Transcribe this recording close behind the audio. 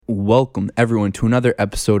Welcome, everyone, to another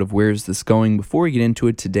episode of Where's This Going? Before we get into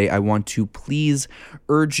it today, I want to please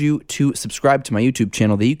urge you to subscribe to my YouTube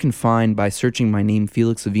channel that you can find by searching my name,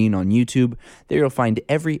 Felix Levine, on YouTube. There you'll find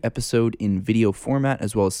every episode in video format,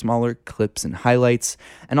 as well as smaller clips and highlights.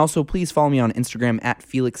 And also, please follow me on Instagram at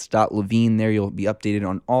felix.levine. There you'll be updated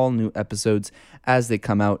on all new episodes as they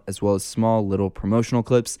come out, as well as small little promotional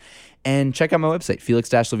clips. And check out my website,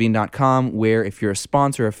 felix-levine.com, where if you're a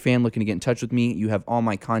sponsor or a fan looking to get in touch with me, you have all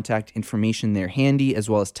my contact information there handy, as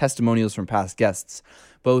well as testimonials from past guests,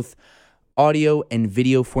 both audio and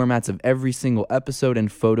video formats of every single episode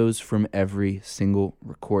and photos from every single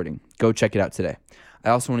recording. Go check it out today. I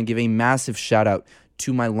also want to give a massive shout out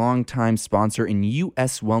to my longtime sponsor in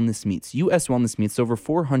U.S. Wellness Meats. U.S. Wellness Meats, over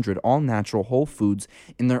 400 all-natural whole foods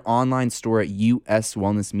in their online store at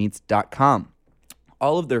uswellnessmeats.com.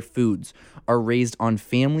 All of their foods are raised on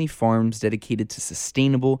family farms dedicated to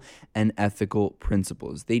sustainable and ethical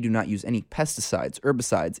principles. They do not use any pesticides,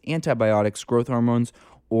 herbicides, antibiotics, growth hormones,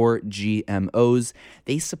 or GMOs.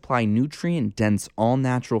 They supply nutrient-dense,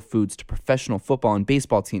 all-natural foods to professional football and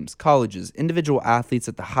baseball teams, colleges, individual athletes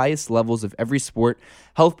at the highest levels of every sport,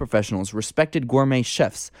 health professionals, respected gourmet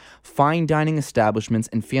chefs, fine dining establishments,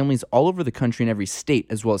 and families all over the country and every state,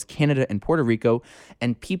 as well as Canada and Puerto Rico,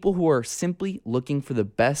 and people who are simply looking for the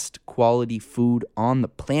best quality food on the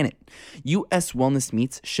planet. U.S. Wellness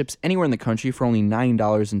Meats ships anywhere in the country for only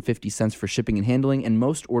 $9.50 for shipping and handling, and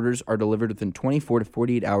most orders are delivered within 24 to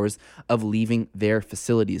 48 hours of leaving their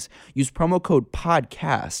facilities. Use promo code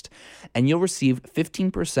PODCAST, and you'll receive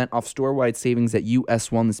 15% off store-wide savings at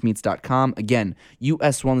uswellnessmeats.com. Again,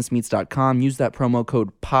 uswellnessmeats.com. Use that promo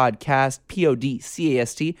code PODCAST,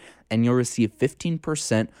 PODCAST, and you'll receive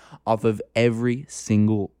 15% off of every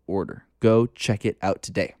single order. Go check it out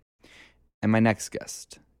today. And my next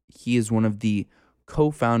guest, he is one of the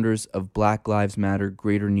co-founders of Black Lives Matter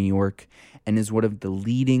Greater New York and is one of the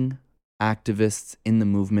leading activists in the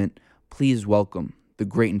movement. Please welcome the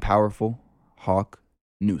great and powerful Hawk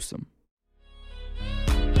Newsome.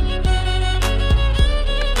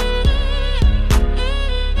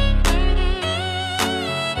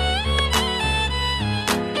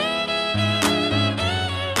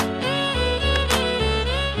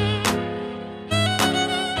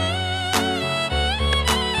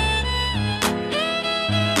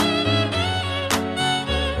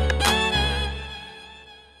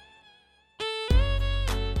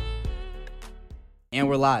 And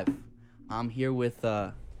we're live. I'm here with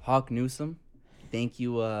Hawk Newsome. Thank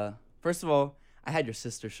you. First of all, I had your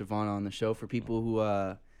sister Shavana on the show. For people who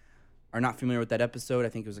are not familiar with that episode, I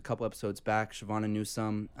think it was a couple episodes back. Shavana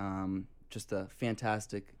Newsome, just a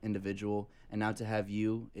fantastic individual, and now to have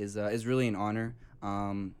you is really an honor.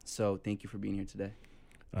 So thank you for being here today.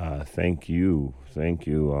 Thank you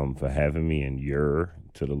for having me, and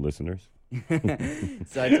to the listeners.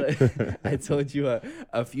 So I told you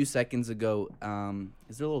a few seconds ago,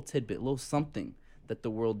 is there a little tidbit, a little something that the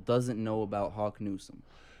world doesn't know about Hawk Newsome?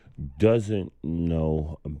 Doesn't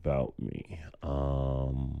know about me.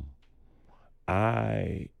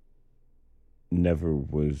 I never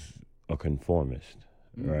was a conformist,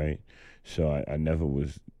 right? So I never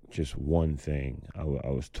was just one thing. I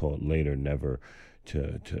was taught later never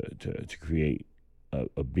to create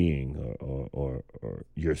a being or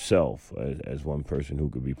yourself as one person who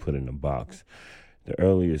could be put in a box. The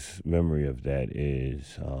earliest memory of that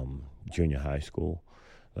is junior high school.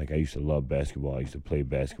 Like, I used to love basketball. I used to play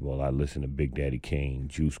basketball. I listened to Big Daddy Kane,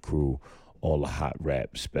 Juice Crew, all the hot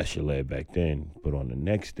rap, Special Ed back then. But on the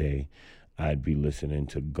next day, I'd be listening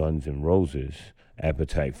to Guns N' Roses,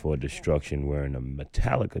 Appetite for Destruction, wearing a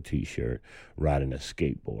Metallica t-shirt, riding a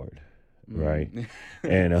skateboard. Right.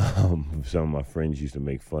 And some of my friends used to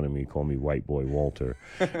make fun of me, call me White Boy Walter.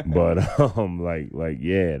 But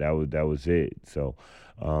yeah, that was it. So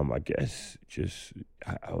I guess just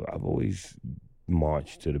I've always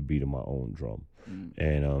marched to the beat of my own drum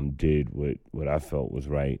and did what I felt was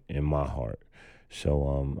right in my heart.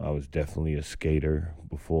 So I was definitely a skater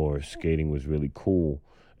before skating was really cool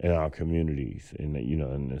in our communities, in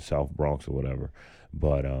the South Bronx or whatever.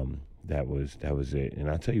 But that was it. And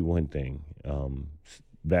I'll tell you one thing,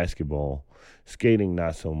 basketball, skating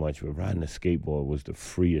not so much, but riding a skateboard was the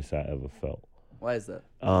freest I ever felt. Why is that?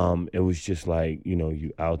 It was just like,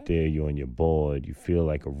 you out there, you're on your board, you feel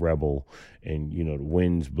like a rebel, and the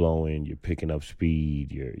wind's blowing, you're picking up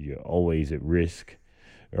speed, you're always at risk,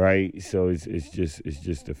 right? So it's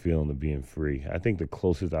just the feeling of being free. I think the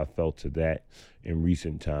closest I felt to that in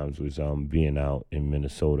recent times was being out in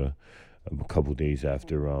Minnesota a couple days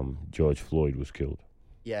after George Floyd was killed.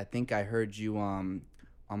 Yeah, I think I heard you on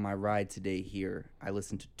my ride today here. I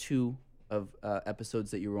listened to two of episodes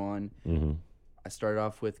that you were on. Mm-hmm. I started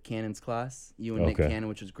off with Cannon's class, you and Nick Okay. Cannon,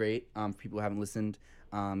 which was great. For people who haven't listened,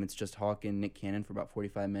 it's just Hawk and Nick Cannon for about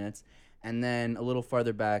 45 minutes. And then a little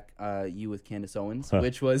farther back, you with Candace Owens,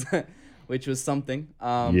 which was which was something.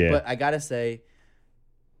 Yeah. But I gotta say,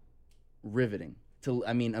 riveting.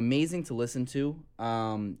 Amazing to listen to.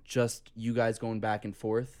 Just you guys going back and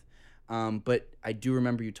forth. But I do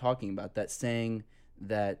remember you talking about that, saying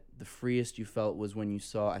that the freest you felt was when you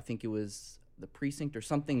saw, I think it was the precinct or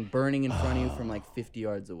something burning in front of you from like 50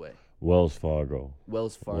 yards away. Wells Fargo.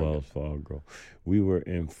 Wells Fargo. We were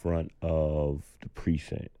in front of the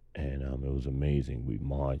precinct, and it was amazing. We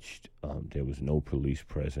marched. There was no police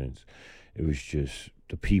presence. It was just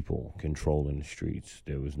the people controlling the streets.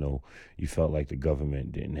 You felt like the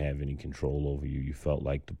government didn't have any control over you. You felt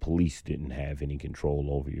like the police didn't have any control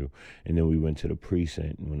over you. And then we went to the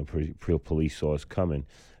precinct, and when the police saw us coming,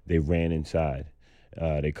 they ran inside.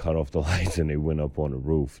 They cut off the lights and they went up on the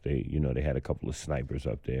roof. They had a couple of snipers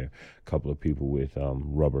up there, a couple of people with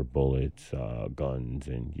rubber bullets, guns,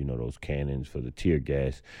 and those cannons for the tear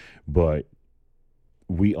gas. But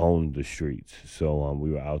we owned the streets, so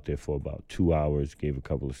we were out there for about 2 hours, gave a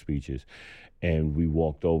couple of speeches, and we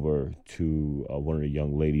walked over to one of the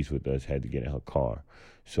young ladies with us had to get in her car.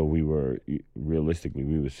 So we were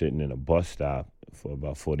sitting in a bus stop for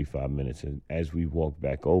about 45 minutes, and as we walked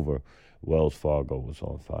back over, Wells Fargo was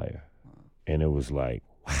on fire. And it was like,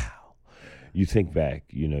 wow. You think back,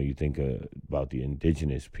 you think about the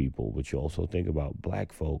indigenous people, but you also think about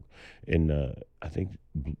black folk. And I think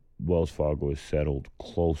Wells Fargo has settled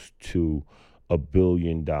close to $1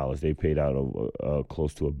 billion. They paid out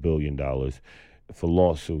close to $1 billion for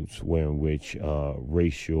lawsuits in which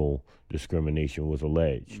racial discrimination was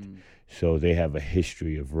alleged. So they have a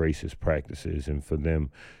history of racist practices, and for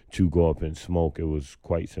them to go up in smoke, it was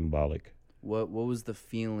quite symbolic. What was the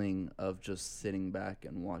feeling of just sitting back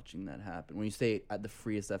and watching that happen? When you say at the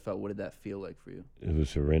freest I felt, what did that feel like for you? It was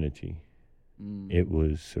serenity. It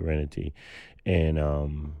was serenity. And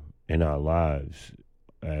in our lives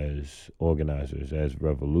as organizers, as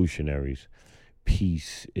revolutionaries,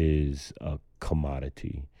 peace is a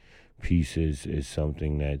commodity. Peace is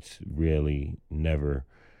something that's really never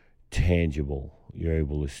tangible. You're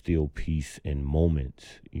able to steal peace in moments,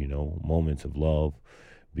 moments of love,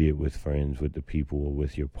 be it with friends, with the people, or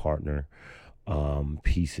with your partner.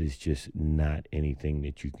 Peace is just not anything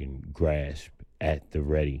that you can grasp at the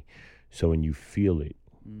ready. So when you feel it,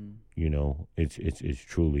 it's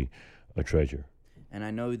truly a treasure. And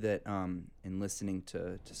I know that in listening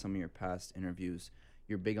to some of your past interviews,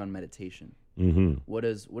 you're big on meditation. Mm-hmm. What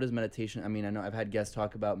is meditation? I mean, I know I've had guests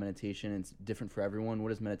talk about meditation. It's different for everyone. What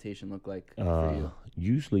does meditation look like for you?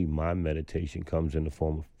 Usually my meditation comes in the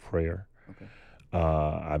form of prayer. Okay.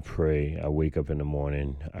 I pray. I wake up in the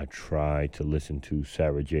morning. I try to listen to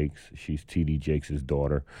Sarah Jakes. She's T.D. Jakes'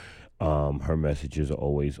 daughter. Her messages are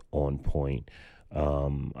always on point. I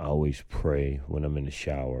always pray when I'm in the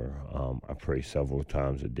shower. I pray several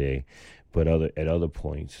times a day. But at other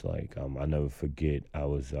points, like I never forget, I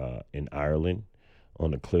was in Ireland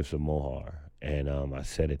on the cliffs of Moher, and I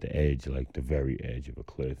sat at the edge, like the very edge of a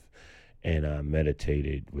cliff, and I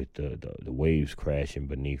meditated with the waves crashing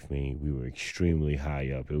beneath me. We were extremely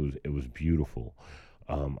high up. It was beautiful.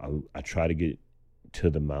 I try to get to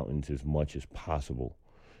the mountains as much as possible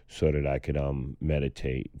so that I could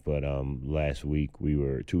meditate. But 2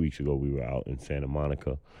 weeks ago, we were out in Santa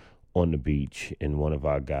Monica on the beach, and one of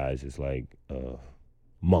our guys is like a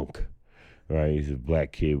monk, right? He's a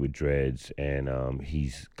black kid with dreads, and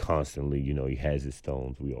he's constantly, he has his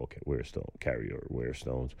stones. We all wear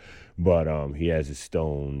stones. But he has his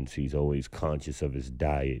stones. He's always conscious of his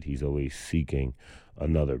diet. He's always seeking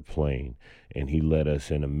another plane. And he led us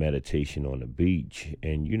in a meditation on the beach.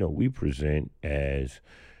 And, we present as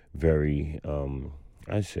very,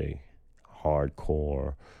 I say,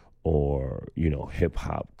 hardcore or, hip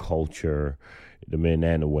hop culture, the men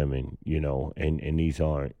and the women, and these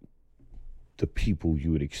aren't the people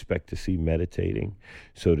you would expect to see meditating.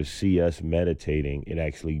 So to see us meditating, it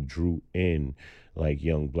actually drew in like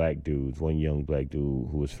young black dudes. One young black dude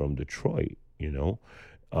who was from Detroit, he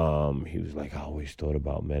was like, I always thought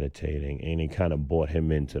about meditating, and it kind of brought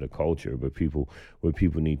him into the culture. But what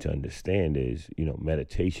people need to understand is,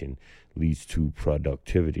 meditation leads to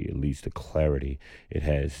productivity. It leads to clarity. It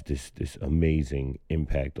has this amazing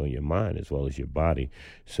impact on your mind as well as your body.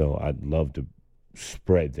 So I'd love to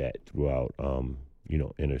spread that throughout,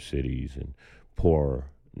 inner cities and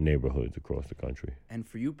poorer neighborhoods across the country. And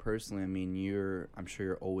for you personally, I mean, I'm sure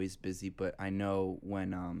you're always busy, but I know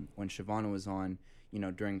when Shavana was on,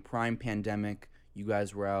 during prime pandemic, you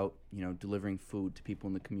guys were out, delivering food to people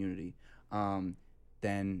in the community.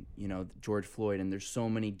 Then, George Floyd, and there's so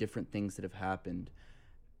many different things that have happened.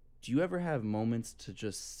 Do you ever have moments to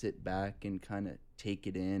just sit back and kind of take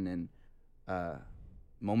it in, and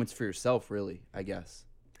moments for yourself, really, I guess?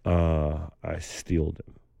 I steal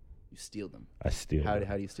them. You steal them. I steal them.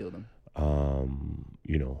 How do you steal them?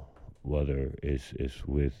 Whether it's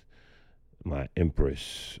with my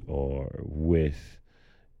empress or with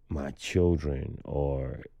my children,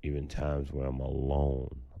 or even times where I'm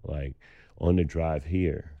alone. Like on the drive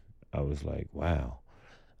here, I was like, wow,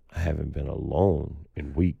 I haven't been alone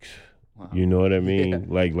in weeks. Wow. You know what I mean?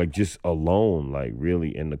 Yeah. Like just alone, like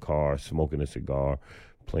really in the car, smoking a cigar,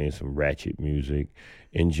 playing some ratchet music,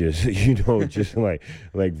 and just just like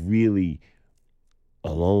really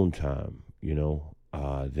alone time.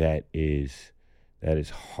 That is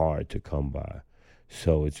hard to come by.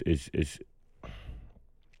 So it's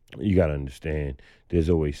you got to understand, there's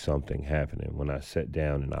always something happening. When I sat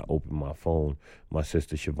down and I opened my phone, my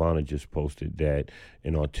sister Shavana just posted that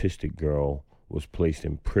an autistic girl was placed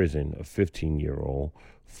in prison, a 15-year-old,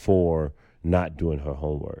 for not doing her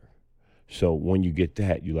homework. So when you get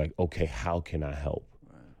that, you're like, okay, how can I help?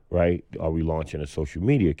 Right? Are we launching a social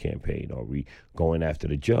media campaign? Are we going after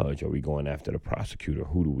the judge? Are we going after the prosecutor?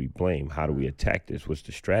 Who do we blame? How do we attack this? What's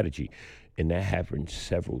the strategy? And that happens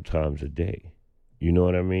several times a day. You know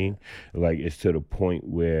what I mean? Like, it's to the point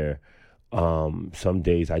where some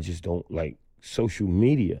days I just don't, like, social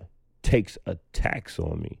media takes attacks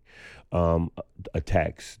on me.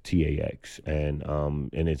 Attacks, TAX. And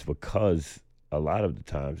it's because a lot of the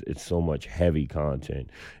times it's so much heavy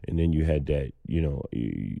content. And then you had that,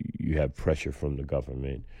 you have pressure from the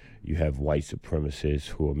government. You have white supremacists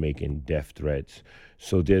who are making death threats.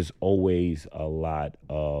 So there's always a lot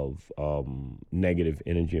of negative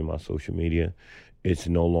energy in my social media. It's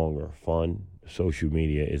no longer fun. Social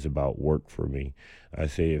media is about work for me. I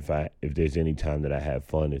say if there's any time that I have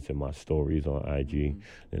fun, it's in my stories on IG.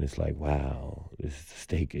 And it's like, wow, this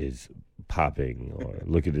steak is popping, or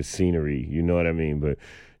look at the scenery, you know what I mean? But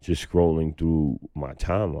just scrolling through my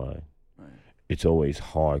timeline, It's always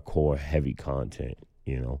hardcore, heavy content,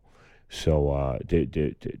 So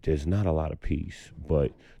there's not a lot of peace,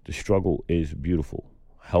 but the struggle is beautiful.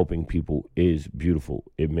 Helping people is beautiful.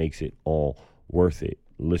 It makes it all worth it.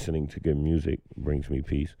 Listening to good music brings me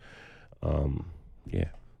peace.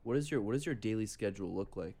 Yeah. What does your daily schedule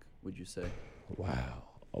look like, would you say? Wow.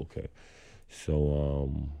 Okay. So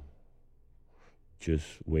just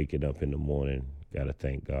waking up in the morning, gotta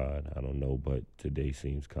thank God. I don't know, but today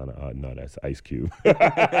seems kind of odd. No, that's Ice Cube.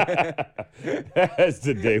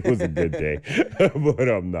 Today was a good day, but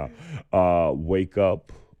I'm not. Wake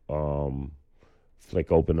up,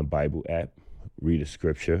 flick open the Bible app, read a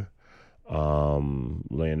scripture,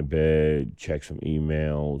 lay in the bed, check some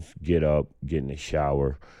emails, get up, get in the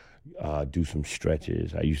shower, do some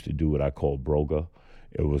stretches. I used to do what I call broga.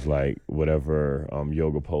 It was like whatever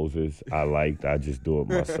yoga poses I liked, I just do it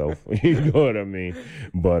myself. You know what I mean?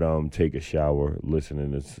 But take a shower,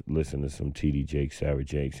 listen to some TD Jakes, Sarah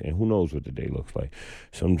Jakes, and who knows what the day looks like.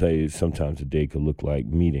 Sometimes the day could look like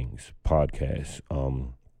meetings, podcasts,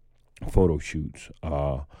 photo shoots,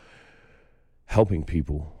 helping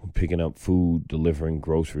people, picking up food, delivering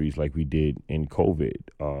groceries like we did in COVID,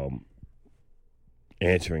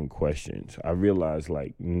 answering questions. I realize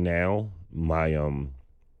like now my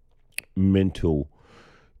mental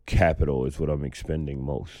capital is what I'm expending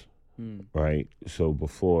most, right? So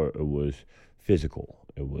before it was physical,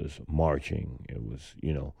 it was marching, it was,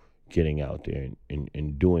 getting out there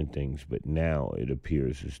and doing things. But now it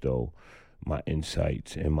appears as though my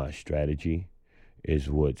insights and my strategy is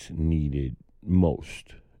what's needed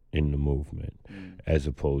most in the movement, as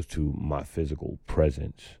opposed to my physical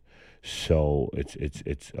presence. So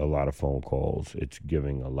it's a lot of phone calls. It's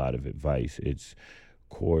giving a lot of advice. It's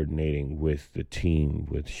coordinating with the team,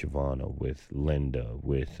 with Shavana, with Linda,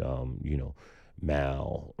 with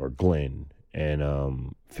Mal or Glenn,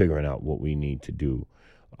 and figuring out what we need to do.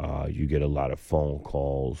 You get a lot of phone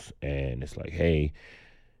calls, and it's like, hey,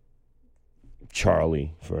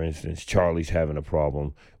 Charlie, for instance, Charlie's having a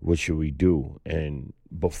problem. What should we do? And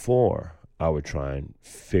before, I would try and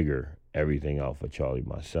figure everything out for Charlie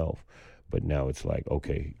myself. But now it's like,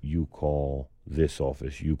 okay, you call this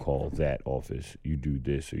office, you call that office, you do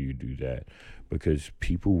this or you do that. Because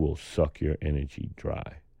people will suck your energy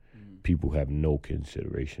dry. People have no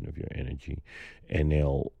consideration of your energy. And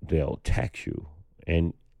they'll tax you.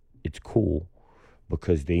 And it's cool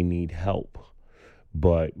because they need help.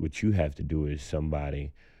 But what you have to do is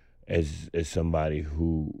somebody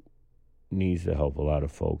who needs to help a lot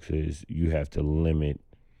of folks, is you have to limit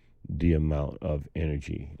the amount of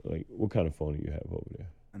energy. Like, what kind of phone do you have over there?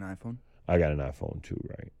 An iPhone? I got an iPhone too,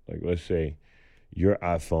 right? Like, let's say your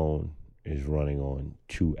iPhone is running on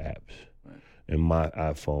 2 apps, Right. and my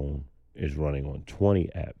iPhone is running on 20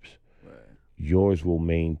 apps. Right. Yours will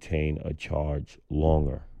maintain a charge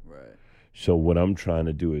longer. Right. So what I'm trying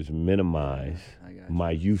to do is minimize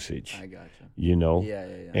my usage. I gotcha. You know? Yeah.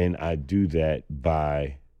 And I do that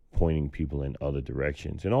by pointing people in other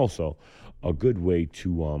directions. And also, a good way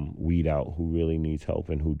to weed out who really needs help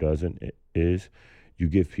and who doesn't is you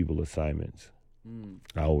give people assignments.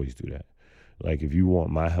 I always do that. Like, if you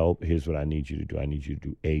want my help, here's what I need you to do. I need you to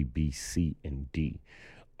do A, B, C, and D.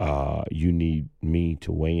 You need me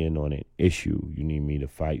to weigh in on an issue. You need me to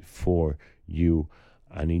fight for you.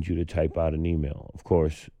 I need you to type out an email. Of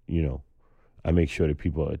course, I make sure that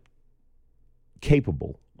people are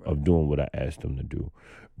capable of doing what I asked them to do.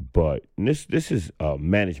 But this is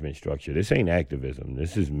management structure. This ain't activism.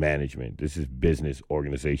 This is management. This is business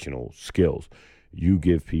organizational skills. You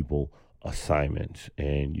give people assignments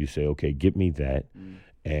and you say, okay, get me that,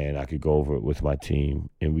 and I could go over it with my team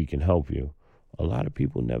and we can help you. A lot of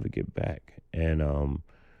people never get back. And,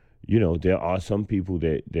 there are some people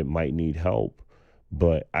that might need help,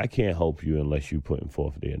 but I can't help you unless you're putting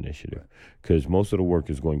forth the initiative, because most of the work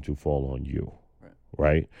is going to fall on you,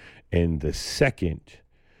 right? And the second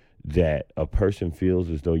that a person feels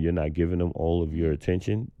as though you're not giving them all of your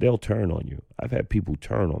attention, they'll turn on you. I've had people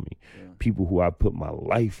turn on me. People who I put my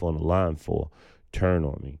life on the line for turn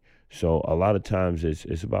on me. So a lot of times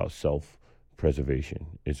it's about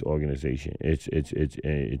self-preservation. It's organization. It's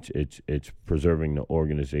preserving the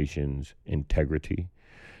organization's integrity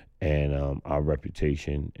and our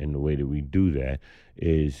reputation. And the way that we do that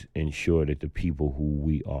is ensure that the people who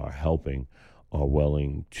we are helping are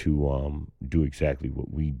willing to do exactly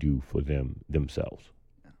what we do for themselves.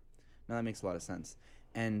 Yeah. No, that makes a lot of sense.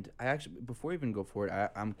 And I actually, before we even go forward,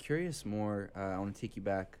 I'm curious more. I want to take you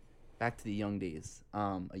back to the young days,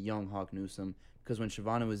 a young Hawk Newsome, because when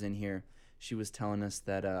Shavonna was in here, she was telling us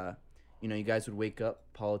that you guys would wake up,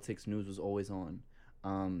 politics news was always on.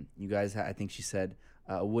 You guys, I think she said,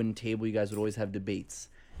 a wooden table. You guys would always have debates.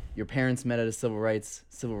 Your parents met at a civil rights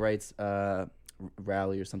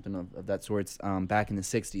rally or something of that sort back in the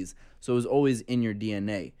 60s. So it was always in your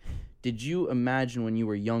DNA. Did you imagine when you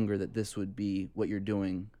were younger that this would be what you're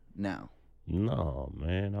doing now? No,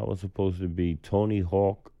 man. I was supposed to be Tony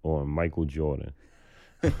Hawk or Michael Jordan.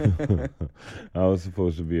 I was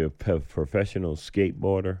supposed to be a professional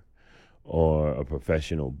skateboarder or a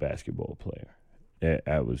professional basketball player.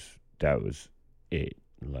 That was it.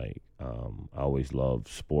 Like, I always loved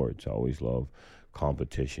sports. I always loved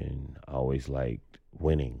competition. I always liked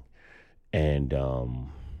winning. And I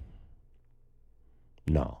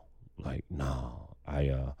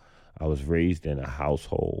was raised in a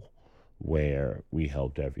household where we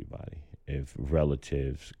helped everybody. If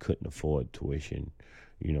relatives couldn't afford tuition,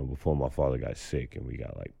 before my father got sick and we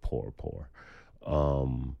got like poor,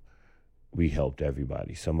 we helped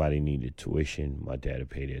everybody. Somebody needed tuition, my dad would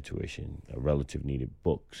pay their tuition. A relative needed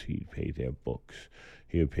books, he'd pay their books.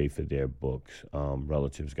 He would pay for their books.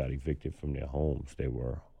 Relatives got evicted from their homes. They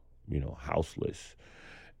were, houseless.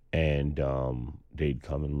 And they'd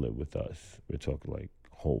come and live with us. We're talking like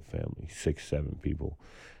whole family, 6, 7 people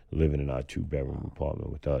living in our 2-bedroom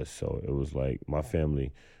apartment with us. So it was like my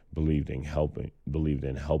family believed in helping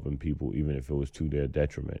people, even if it was to their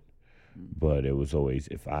detriment. But it was always,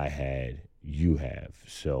 if I had, you have.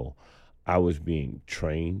 So I was being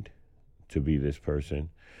trained to be this person,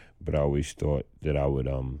 but I always thought that I would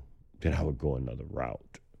go another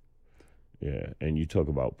route. Yeah, and you talk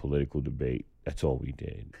about political debate. That's all we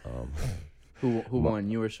did. Who won,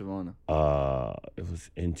 you or Shavonna? It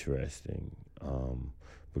was interesting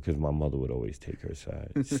because my mother would always take her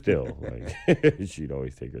side. Still, like she'd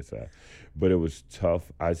always take her side. But it was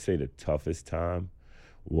tough. I'd say the toughest time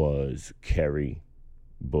was Kerry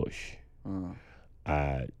Bush.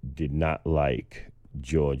 I did not like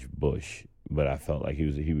George Bush, but I felt like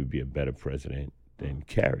he would be a better president than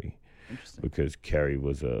Kerry. Because Kerry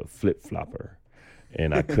was a flip-flopper,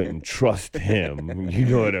 and I couldn't trust him. You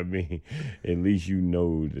know what I mean? At least you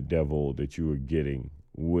know the devil that you were getting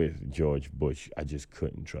with George Bush. I just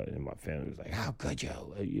couldn't trust him. My family was like, how could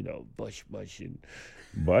you? Bush.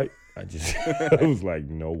 But I just, I was like,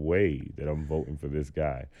 no way that I'm voting for this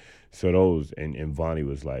guy. So those, and Vonnie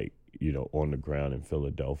was like, on the ground in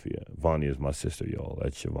Philadelphia. Vonnie is my sister, y'all.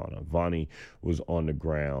 That's Shavonna. Vonnie was on the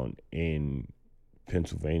ground in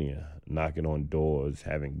Pennsylvania, knocking on doors,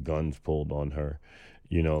 having guns pulled on her,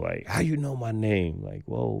 like, how you know my name? Like,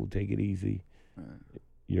 whoa, take it easy.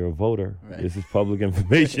 You're a voter. Right. This is public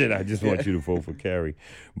information. I just want you to vote for Kerry.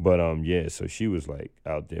 But so she was like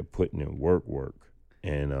out there putting in work.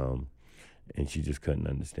 And and she just couldn't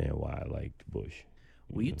understand why I liked Bush.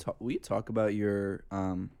 Will you talk about your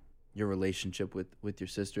relationship with your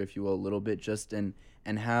sister, if you will, a little bit, just and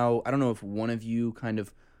how, I don't know if one of you kind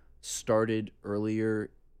of started earlier.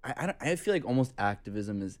 I feel like almost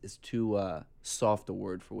activism is too soft a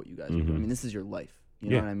word for what you guys are doing. I mean, this is your life. You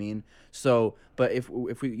know what I mean? So, but if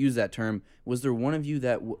we use that term, was there one of you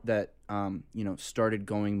that started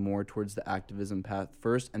going more towards the activism path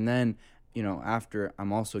first, and then after?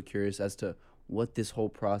 I'm also curious as to what this whole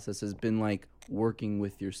process has been like, working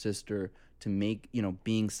with your sister to make,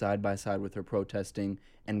 being side by side with her, protesting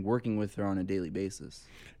and working with her on a daily basis.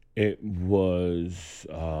 It was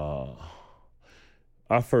our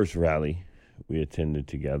first rally we attended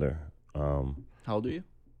together. How old are you?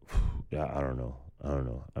 I don't know.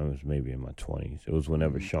 I was maybe in my 20s. It was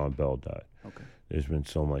whenever Sean Bell died. Okay. There's been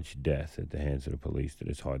so much death at the hands of the police that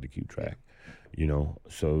it's hard to keep track.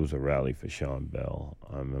 So it was a rally for Sean Bell.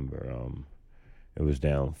 I remember it was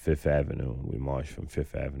down Fifth Avenue. We marched from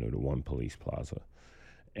Fifth Avenue to One Police Plaza.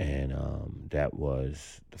 And that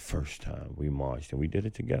was the first time we marched, and we did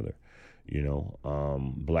it together.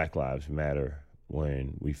 Black Lives Matter,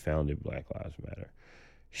 when we founded Black Lives Matter,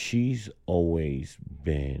 she's always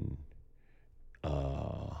been,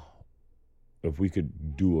 if we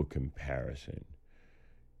could do a comparison,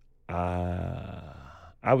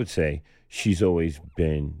 I would say she's always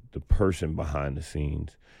been the person behind the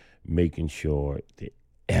scenes making sure that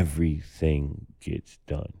everything gets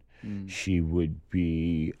done. She would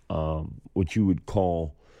be what you would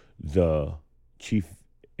call the chief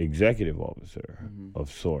executive officer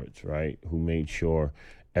of sorts, right? Who made sure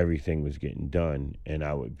everything was getting done, and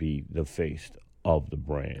I would be the face of the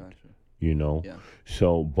brand. Gotcha. Yeah.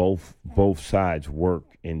 So both sides work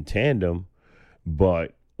in tandem,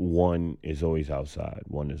 but one is always outside,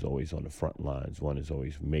 one is always on the front lines, one is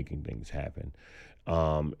always making things happen.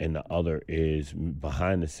 And the other is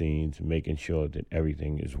behind the scenes, making sure that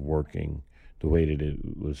everything is working the way that it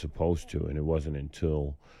was supposed to. And it wasn't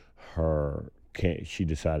until she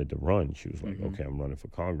decided to run, she was like, okay, I'm running for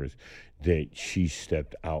Congress, that she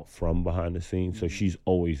stepped out from behind the scenes. So she's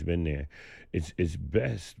always been there. It's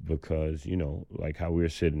best because, like how we're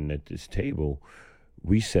sitting at this table,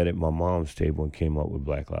 we sat at my mom's table and came up with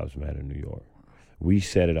Black Lives Matter New York. We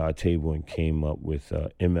sat at our table and came up with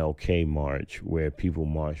MLK March, where people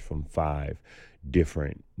marched from 5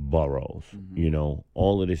 different boroughs.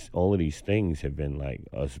 All of these things have been like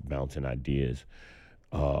us bouncing ideas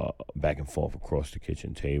back and forth across the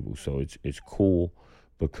kitchen table. So it's cool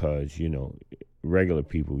because regular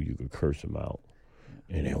people, you could curse them out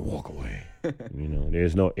and then walk away.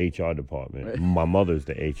 There's no HR department. Right. My mother's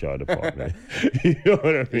the HR department. You know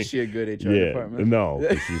what I mean? Is she a good HR department? No,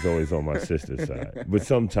 because she's always on my sister's side. But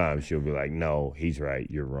sometimes she'll be like, no, he's right,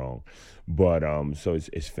 you're wrong. But so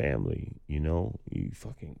it's family, you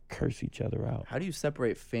fucking curse each other out. How do you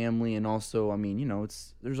separate family and also,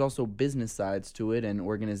 there's also business sides to it and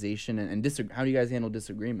organization and how do you guys handle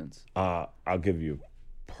disagreements? I'll give you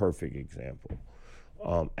a perfect example.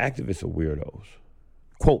 Activists are weirdos.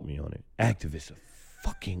 Quote me on it. Activists are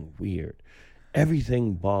fucking weird.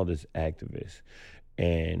 Everything bothers activists.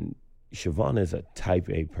 And Siobhan is a type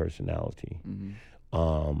A personality.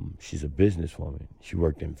 She's a businesswoman. She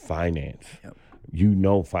worked in finance.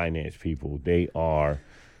 Yep. Finance people.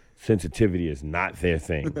 Sensitivity is not their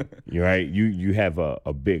thing. Right? You have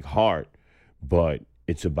a big heart, but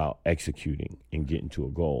it's about executing and getting to a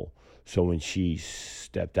goal. So when she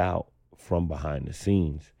stepped out from behind the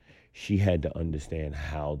scenes, she had to understand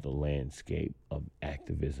how the landscape of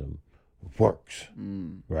activism works,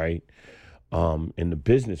 right? In the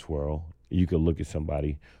business world, you could look at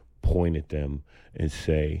somebody, point at them, and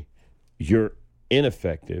say, you're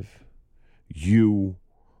ineffective, you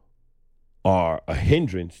are a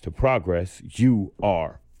hindrance to progress, you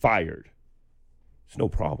are fired. It's no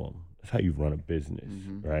problem. That's how you run a business,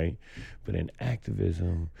 right? But in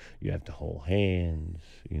activism, you have to hold hands,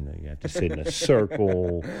 you have to sit in a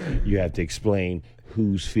circle, you have to explain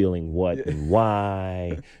who's feeling what and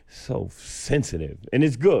why. So sensitive. And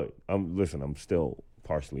it's good. I'm still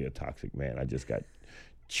partially a toxic man. I just got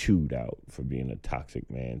chewed out for being a toxic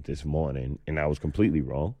man this morning, and I was completely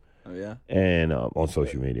wrong. Oh, yeah? And on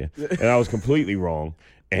social media. And I was completely wrong.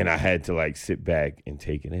 And I had to sit back and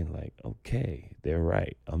take it in okay, they're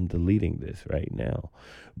right. I'm deleting this right now.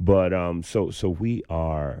 But so we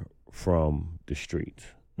are from the streets.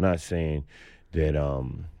 Not saying that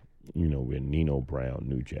we're Nino Brown,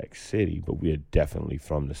 New Jack City, but we're definitely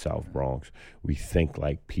from the South Bronx. We think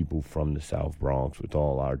like people from the South Bronx with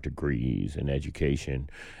all our degrees and education.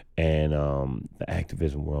 And the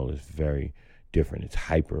activism world is very different. It's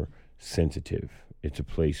hyper sensitive, It's a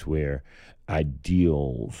place where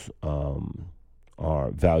ideals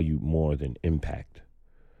are valued more than impact.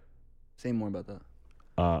 Say more about that.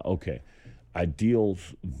 Okay.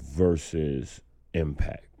 Ideals versus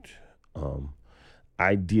impact.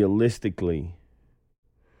 Idealistically,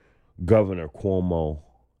 Governor Cuomo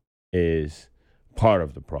is part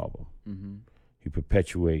of the problem. Mm-hmm. He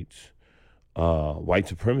perpetuates white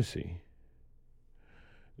supremacy.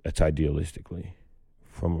 That's idealistically.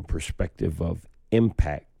 From a perspective of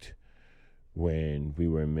impact, when we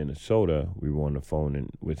were in Minnesota, we were on the phone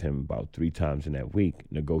with him about 3 times in that week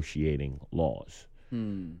negotiating laws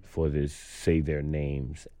for this Say Their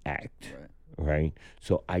Names Act, right?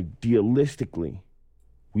 So idealistically,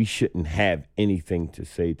 we shouldn't have anything to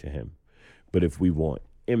say to him. But if we want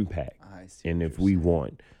impact, and if we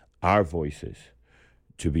want our voices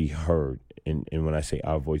to be heard, and when I say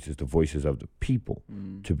our voices, the voices of the people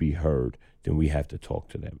to be heard, then we have to talk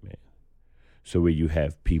to that man. So where you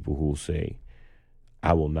have people who will say,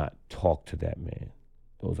 I will not talk to that man.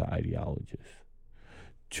 Those are ideologists.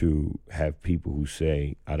 To have people who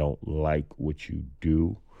say, I don't like what you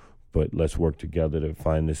do, but let's work together to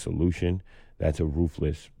find the solution. That's a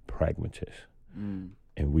ruthless pragmatist. And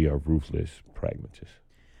we are ruthless pragmatists.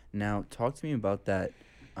 Now, talk to me about that,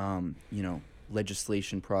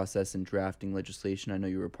 legislation process and drafting legislation. I know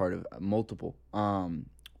you were a part of multiple,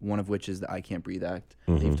 one of which is the I Can't Breathe Act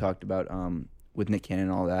that you've talked about with Nick Cannon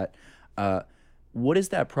and all that. What is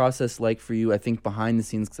that process like for you, I think, behind the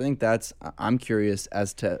scenes? Because I think I'm curious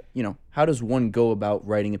as to, how does one go about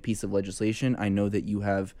writing a piece of legislation? I know that you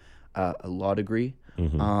have a law degree,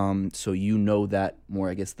 so you know that more,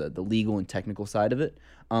 I guess, the legal and technical side of it.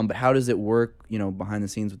 But how does it work, behind the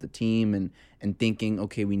scenes with the team and thinking,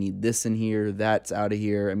 okay, we need this in here, that's out of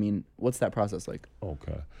here? I mean, what's that process like?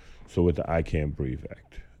 Okay. So with the I Can't Breathe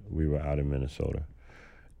Act, we were out in Minnesota,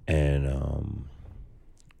 and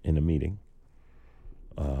in a meeting,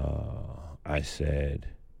 I said,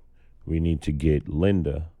 we need to get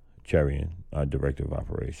Linda Cherian, our director of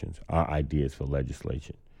operations, our ideas for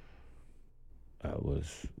legislation. That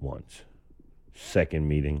was once. Second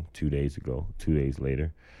meeting 2 days ago. 2 days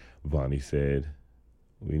later, Vonnie said,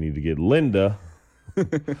 we need to get Linda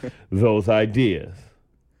those ideas.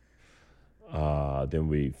 Then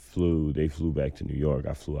they flew back to New York.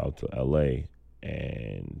 I flew out to LA,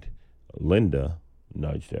 and Linda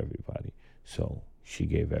nudged everybody. So she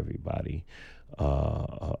gave everybody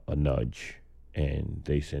a nudge, and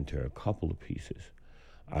they sent her a couple of pieces.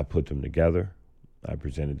 I put them together. I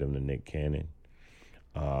presented them to Nick Cannon.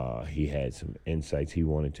 He had some insights he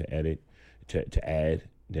wanted to add.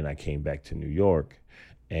 Then I came back to New York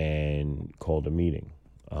and called a meeting.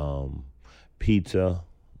 Pizza,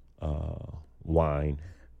 wine,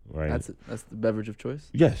 right? That's the beverage of choice?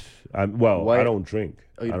 Yes. I don't drink.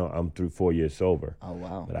 I'm through 4 years sober. Oh,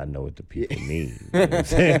 wow. But I know what the people need. You know what I'm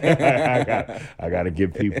saying? I got to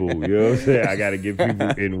get people, you know what I'm saying? I got to get people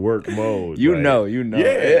in work mode. You know. Yeah,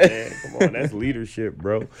 man. Come on, that's leadership,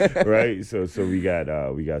 bro. Right? So we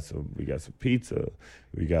got some pizza,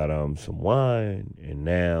 we got some wine, and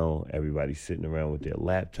now everybody's sitting around with their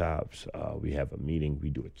laptops. We have a meeting,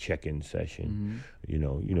 we do a check-in session. You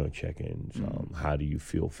know check-ins. How do you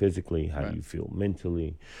feel physically? How do you feel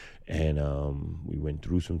mentally? And we went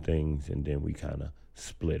through some things, and then we kind of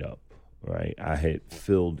split up, right? I had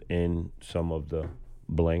filled in some of the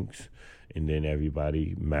blanks, and then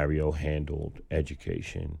Mario handled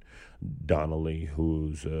education. Donnelly,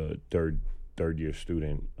 who's a third-year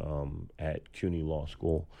student at CUNY Law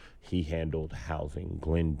School, he handled housing.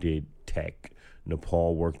 Glenn did tech.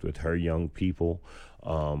 Nepal worked with her young people.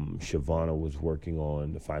 Shavana was working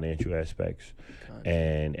on the financial aspects,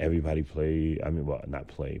 and everybody played. Not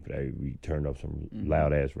played, but we turned up some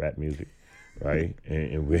loud ass rap music, right?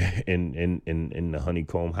 and we're in the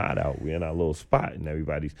honeycomb hideout. We're in our little spot, and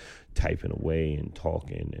everybody's typing away and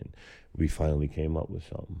talking, and we finally came up with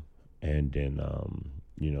something. And then,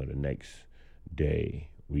 the next day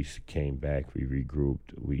we came back, we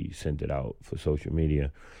regrouped, we sent it out for social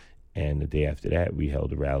media. And the day after that, we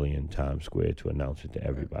held a rally in Times Square to announce it to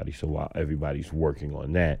everybody. So while everybody's working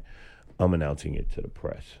on that, I'm announcing it to the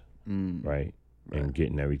press, right? And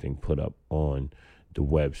getting everything put up on the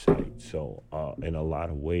website. So in a lot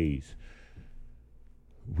of ways,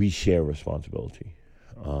 we share responsibility.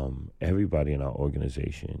 Everybody in our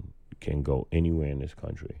organization can go anywhere in this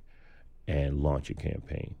country and launch a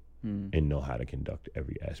campaign and know how to conduct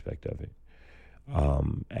every aspect of it.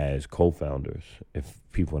 As co-founders, if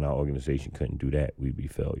people in our organization couldn't do that, we'd be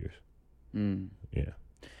failures. Yeah.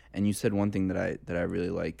 And you said one thing that I really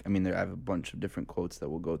like. I mean, I have a bunch of different quotes that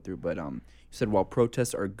we'll go through, but you said, while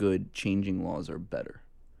protests are good, changing laws are better.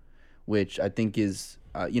 which I think is,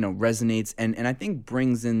 resonates and I think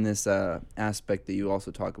brings in this aspect that you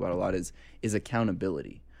also talk about a lot is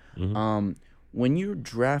accountability. When you're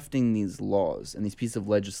drafting these laws and these pieces of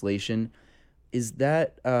legislation, is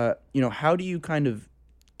that, how do you kind of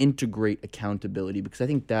integrate accountability? Because I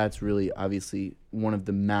think that's really obviously one of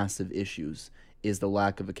the massive issues is the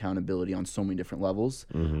lack of accountability on so many different levels.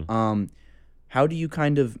 How do you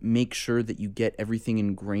kind of make sure that you get everything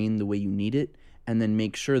ingrained the way you need it, and then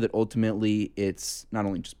make sure that ultimately it's not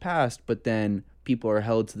only just passed, but then people are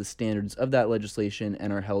held to the standards of that legislation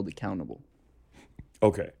and are held accountable?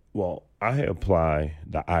 Okay. Well, I apply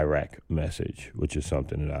the IRAC message, which is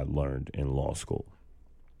something that I learned in law school.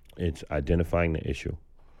 It's identifying the issue.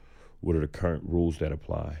 What are the current rules that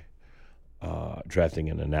apply? Drafting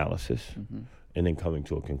an analysis, and then coming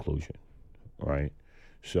to a conclusion, right?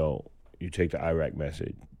 So you take the IRAC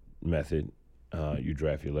method, you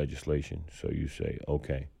draft your legislation. So you say,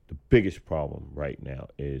 okay, the biggest problem right now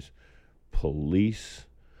is police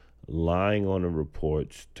lying on the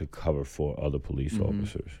reports to cover for other police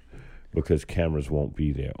officers because cameras won't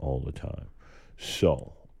be there all the time.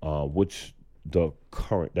 So what's the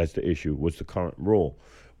current, that's the issue, what's the current rule?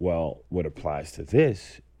 Well, what applies to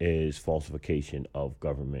this is falsification of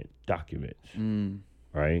government documents,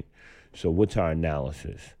 right? So what's our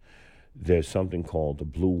analysis? There's something called the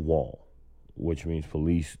blue wall, which means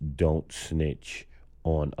police don't snitch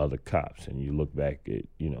on other cops. And you look back at,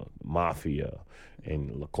 Mafia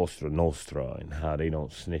and La Cosa Nostra and how they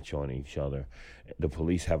don't snitch on each other. The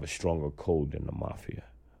police have a stronger code than the Mafia,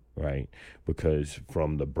 right? Because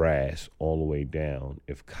from the brass all the way down,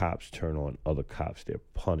 if cops turn on other cops, they're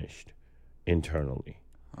punished internally.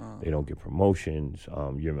 They don't get promotions.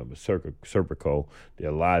 You remember Serpico,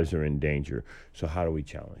 their lives are in danger. So how do we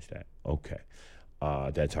challenge that? Okay,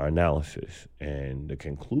 that's our analysis. And the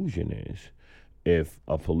conclusion is if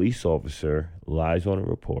a police officer lies on a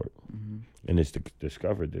report and it's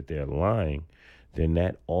discovered that they're lying, then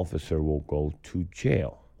that officer will go to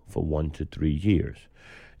jail for 1 to 3 years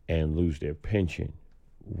and lose their pension.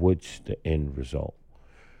 What's the end result?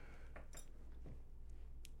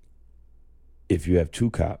 If you have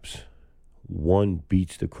 2 cops, one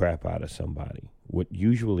beats the crap out of somebody, what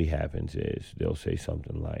usually happens is they'll say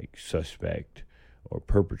something like suspect or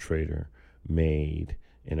perpetrator made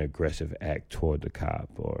an aggressive act toward the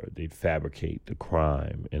cop, or they fabricate the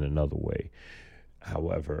crime in another way.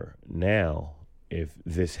 However, now, if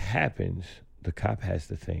this happens, the cop has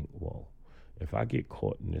to think, well, if I get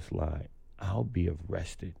caught in this lie, I'll be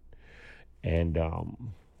arrested. And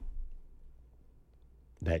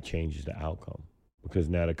that changes the outcome, because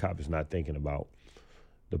now the cop is not thinking about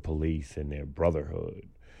the police and their brotherhood.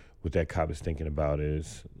 What that cop is thinking about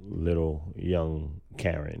is little young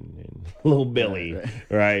Karen and little Billy,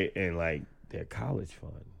 right? And like their college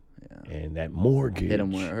fund. Yeah. And that mortgage. Hit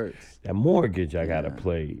them where it hurts. That mortgage I got to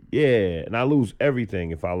play. Yeah, and I lose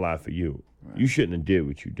everything if I lie for you. Right. You shouldn't have did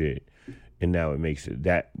what you did. And now it makes it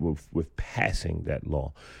that with passing that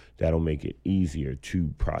law, that'll make it easier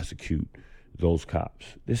to prosecute those cops.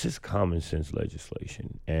 This is common sense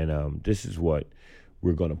legislation, and this is what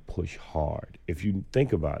we're going to push hard. If you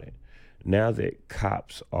think about it, now that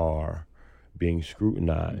cops are being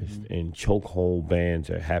scrutinized and chokehold bans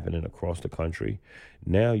are happening across the country,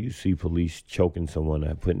 now you see police choking someone,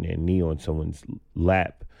 putting their knee on someone's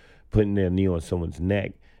lap, putting their knee on someone's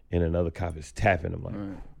neck, and another cop is tapping them like,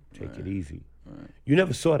 take it easy. Right. You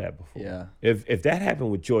never saw that before. Yeah. If that happened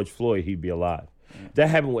with George Floyd, he'd be alive. Right. If that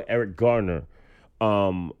happened with Eric Garner,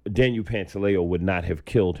 Daniel Pantaleo would not have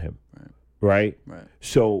killed him. Right?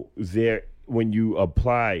 So when you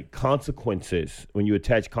apply consequences, when you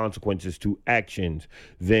attach consequences to actions,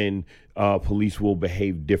 then police will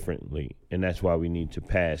behave differently. And that's why we need to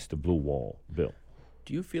pass the Blue Wall bill.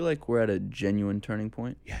 Do you feel like we're at a genuine turning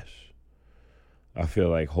point? Yes. I feel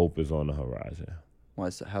like hope is on the horizon. Why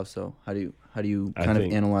so? How so? How do you kind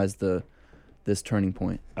of analyze this turning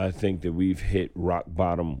point? I think that we've hit rock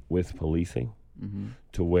bottom with policing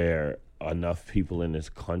to where enough people in this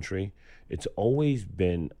country, it's always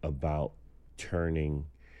been about turning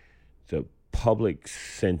the public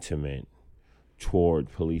sentiment toward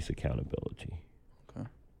police accountability. Okay.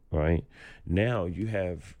 Right? Now you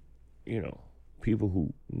have, people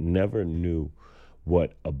who never knew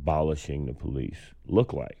what abolishing the police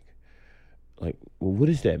looked like. Like, well, what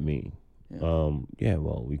does that mean? Yeah.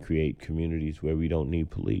 We create communities where we don't need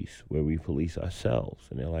police, where we police ourselves.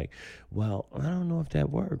 And they're like, well, I don't know if that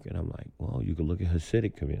works. And I'm like, well, you can look at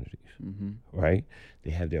Hasidic communities, right?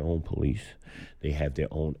 They have their own police. They have their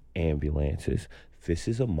own ambulances. This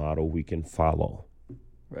is a model we can follow,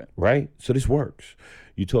 Right? So this works.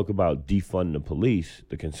 You talk about defund the police.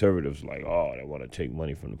 The conservatives like, oh, they want to take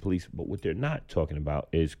money from the police. But what they're not talking about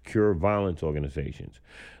is cure violence organizations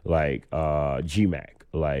like GMAC,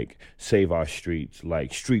 like Save Our Streets,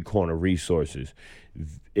 like Street Corner Resources.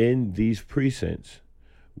 In these precincts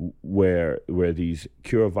where these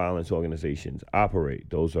cure violence organizations operate,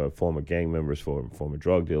 those are former gang members, former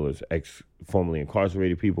drug dealers, formerly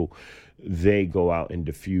incarcerated people. They go out and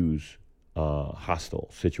diffuse hostile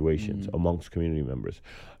situations amongst community members.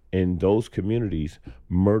 In those communities,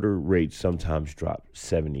 murder rates sometimes drop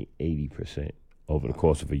 70, 80% over the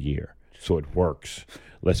course of a year. So it works.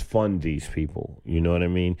 Let's fund these people. You know what I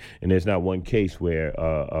mean? And there's not one case where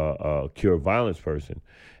a cure violence person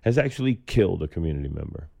has actually killed a community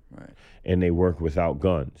member. Right. And they work without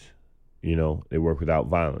guns. You know, they work without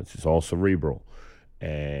violence. It's all cerebral.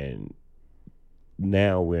 And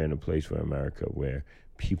now we're in a place where America where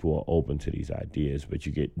people are open to these ideas, but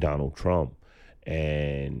you get Donald Trump,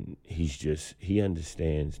 and he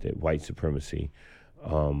understands that white supremacy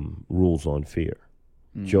rules on fear.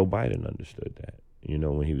 Joe Biden understood that, you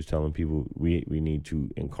know, when he was telling people we need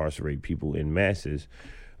to incarcerate people in masses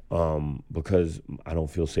because I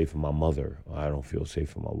don't feel safe for my mother, or I don't feel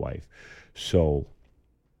safe for my wife. So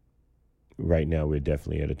right now we're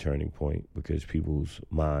definitely at a turning point because people's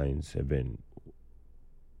minds have been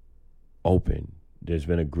open. There's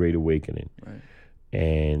been a great awakening. Right.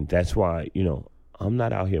 And that's why, you know, I'm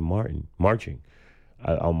not out here marching.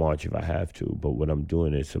 I'll march if I have to, but what I'm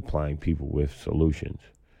doing is supplying people with solutions,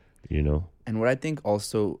 you know? And what I think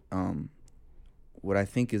also, what I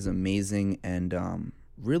think is amazing and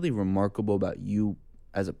really remarkable about you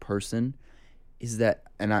as a person is that,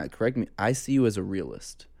 and correct me, I see you as a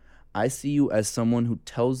realist. I see you as someone who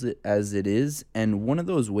tells it as it is. And one of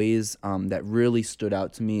those ways that really stood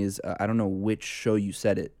out to me is, I don't know which show you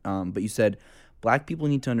said it, but you said, Black people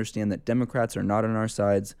need to understand that Democrats are not on our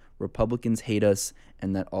sides, Republicans hate us,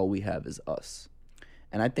 and that all we have is us.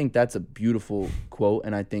 And I think that's a beautiful quote,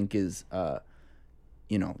 and I think is,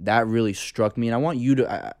 you know, that really struck me. And I want you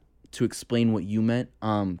to explain what you meant,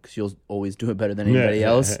 because you'll always do it better than anybody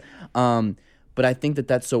else. But I think that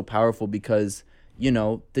that's so powerful because, you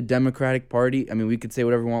know, the Democratic Party, I mean, we could say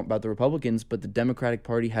whatever we want about the Republicans, but the Democratic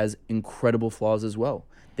Party has incredible flaws as well.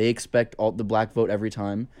 They expect the black vote every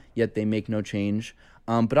time, yet they make no change.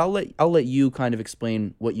 But I'll let you kind of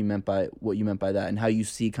explain what you meant by that and how you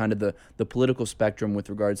see kind of the political spectrum with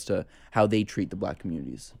regards to how they treat the black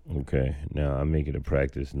communities. Okay. Now, I make it a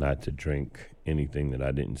practice not to drink anything that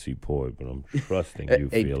I didn't see poured, but I'm trusting you,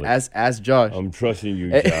 Felix. Ask Josh. I'm trusting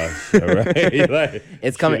you, Josh. All right? Like,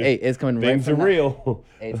 it's coming. Hey, it's coming. Things right from are real.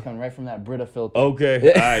 Hey, it's coming right from that Brita filter.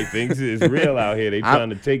 Okay. All right. Things is real out here. They trying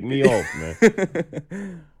to take me off,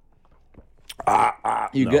 man.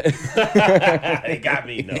 You no. good? They got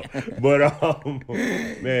me, no. But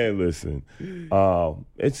man, listen.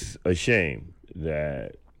 It's a shame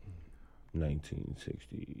that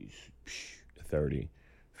 1960s, 30,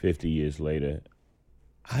 50 years later,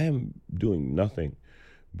 I am doing nothing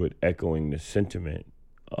but echoing the sentiment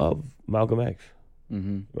of Malcolm X.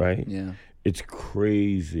 Right? Yeah. It's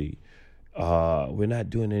crazy. We're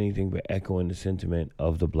not doing anything but echoing the sentiment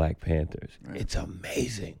of the Black Panthers. Right. It's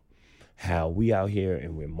amazing how we out here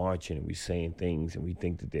and we're marching and we're saying things and we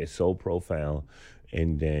think that they're so profound.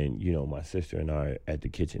 And then, you know, my sister and I are at the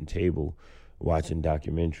kitchen table watching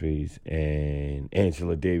documentaries and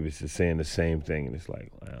Angela Davis is saying the same thing. And it's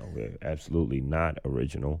like, wow, we're absolutely not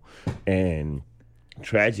original. And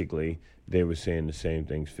tragically, they were saying the same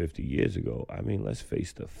things 50 years ago. I mean, let's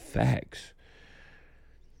face the facts.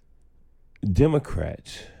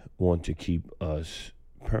 Democrats want to keep us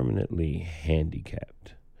permanently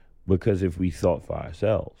handicapped. Because if we thought for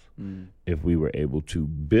ourselves, if we were able to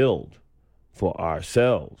build for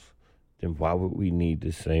ourselves, then why would we need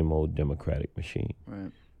the same old Democratic machine?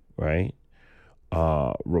 Right?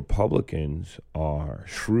 Republicans are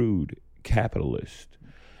shrewd capitalists,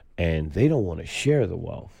 and they don't want to share the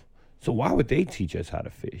wealth. So why would they teach us how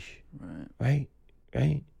to fish? Right?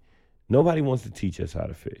 Nobody wants to teach us how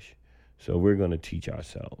to fish. So we're going to teach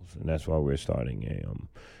ourselves, and that's why we're starting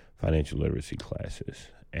financial literacy classes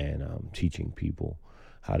and teaching people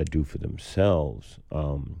how to do for themselves.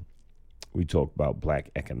 We talk about black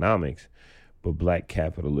economics, but black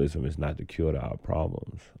capitalism is not the cure to our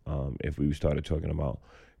problems. If we started talking about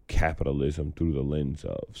capitalism through the lens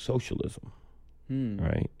of socialism,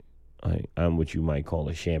 right? I'm what you might call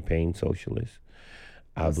a champagne socialist.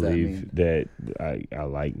 I believe that I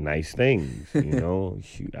like nice things, you know.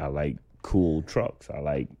 I like cool trucks. I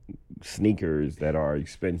like sneakers that are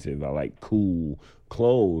expensive. I like cool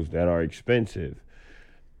clothes that are expensive.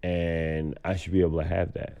 and I should be able to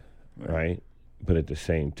have that, right? But at the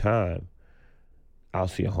same time, I'll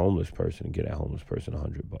see a homeless person and get that homeless person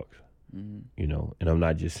 $100, you know. And I'm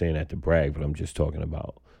not just saying that to brag, but I'm just talking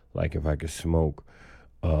about like if I could smoke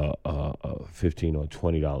a $15 or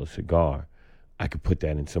 $20 cigar, I could put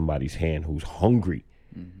that in somebody's hand who's hungry,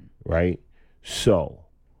 right? So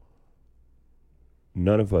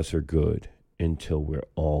none of us are good until we're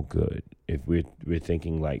all good. If we're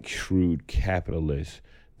thinking like shrewd capitalists,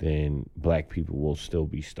 then black people will still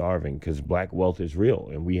be starving because black wealth is real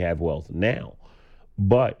and we have wealth now.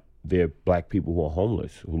 But there are black people who are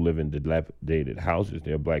homeless, who live in dilapidated houses.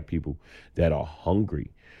 There are black people that are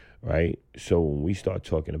hungry, right? So when we start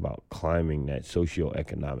talking about climbing that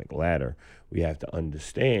socioeconomic ladder, we have to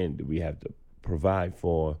understand that we have to provide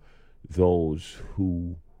for those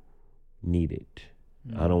who need it.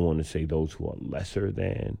 I don't want to say those who are lesser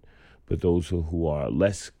than, but those who are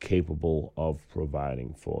less capable of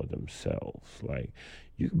providing for themselves. Like,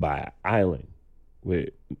 you could buy an island with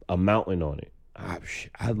a mountain on it.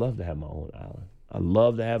 I'd love to have my own island. I'd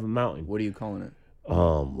love to have a mountain. What are you calling it?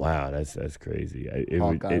 Wow, that's crazy.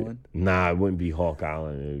 Hawk Island? Nah, it wouldn't be Hawk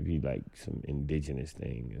Island. It would be like some indigenous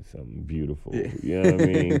thing or something beautiful. Yeah. You know what I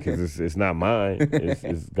mean? Because it's not mine.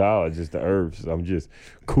 It's God's, it's the earth. So I'm just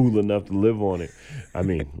cool enough to live on it. I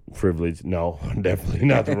mean, privileged? No, definitely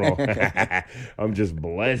not the wrong. I'm just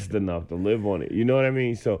blessed enough to live on it. You know what I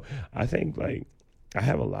mean? So I think like I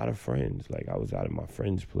have a lot of friends. Like I was out at my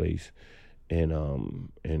friend's place in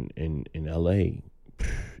LA.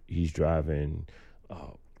 He's driving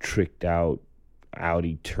tricked out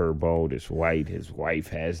Audi Turbo, this white. His wife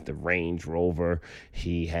has the Range Rover.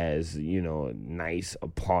 He has, you know, a nice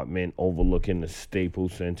apartment overlooking the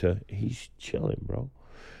Staples Center. He's chilling, bro.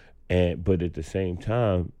 But at the same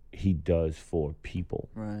time, he does for people.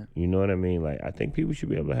 Right. You know what I mean? Like, I think people should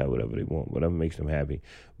be able to have whatever they want, whatever makes them happy.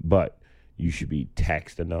 But you should be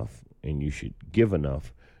taxed enough and you should give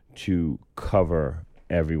enough to cover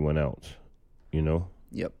everyone else, you know?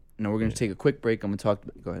 Yep. Now we're going to take a quick break. I'm going to talk,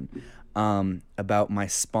 go ahead, about my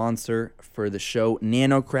sponsor for the show,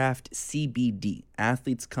 Nanocraft CBD.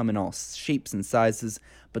 Athletes come in all shapes and sizes,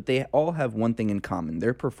 but they all have one thing in common.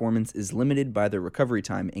 Their performance is limited by their recovery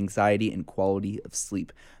time, anxiety, and quality of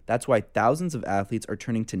sleep. That's why thousands of athletes are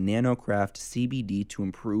turning to Nanocraft CBD to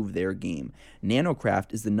improve their game.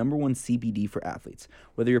 Nanocraft is the #1 CBD for athletes.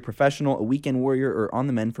 Whether you're a professional, a weekend warrior, or on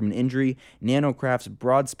the mend from an injury, Nanocraft's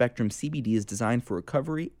broad-spectrum CBD is designed for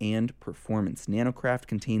recovery and performance. Nanocraft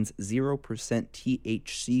contains 0%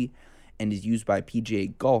 THC and is used by PGA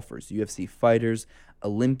golfers, UFC fighters,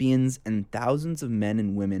 Olympians, and thousands of men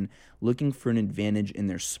and women looking for an advantage in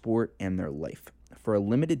their sport and their life. For a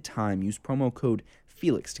limited time, use promo code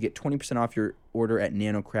Felix to get 20% off your order at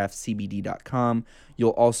nanocraftcbd.com. You'll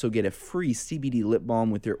also get a free CBD lip balm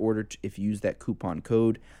with your order if you use that coupon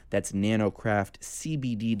code. That's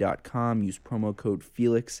nanocraftcbd.com. Use promo code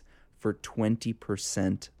Felix for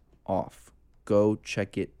 20% off. Go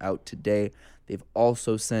check it out today. They've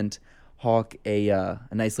also sent Hawk a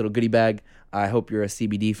nice little goodie bag. I hope you're a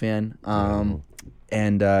CBD fan,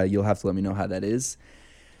 and you'll have to let me know how that is.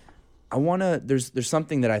 There's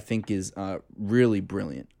something that I think is really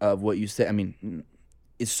brilliant of what you say. I mean,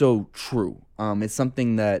 it's so true. It's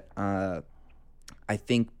something that I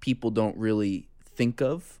think people don't really think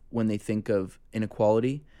of when they think of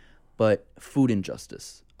inequality, but food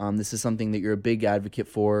injustice. This is something that you're a big advocate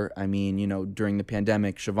for. I mean, you know, during the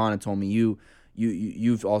pandemic, Shavana told me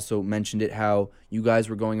you've also mentioned it, how you guys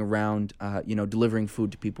were going around, delivering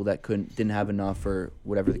food to people that didn't have enough or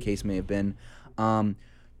whatever the case may have been.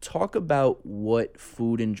 Talk about what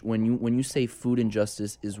when you say food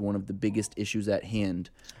injustice is one of the biggest issues at hand.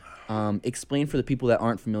 Explain for the people that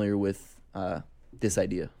aren't familiar with this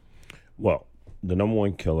idea. Well, the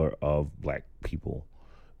 #1 killer of black people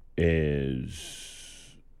is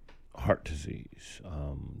heart disease,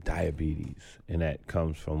 diabetes, and that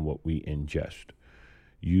comes from what we ingest.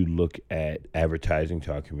 You look at advertising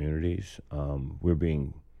to our communities, we're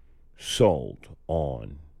being sold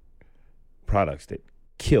on products that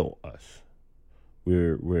kill us.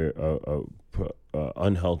 We're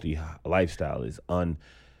unhealthy lifestyle is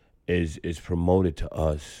promoted to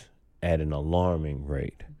us at an alarming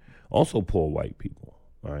rate. Also, poor white people,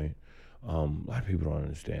 right? A lot of people don't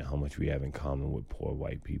understand how much we have in common with poor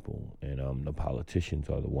white people, and the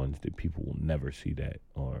politicians are the ones that people will never see that,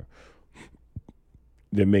 or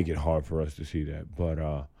they make it hard for us to see that. But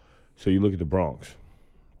so you look at the Bronx.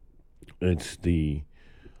 It's the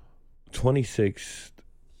 26th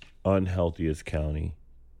unhealthiest county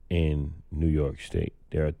in New York State.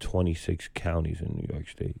 There are 26 counties in New York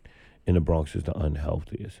State, and the Bronx is the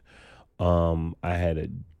unhealthiest. I had a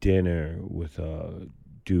dinner with a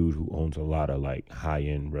dude who owns a lot of like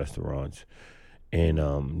high-end restaurants in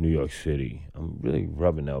New York City. I'm really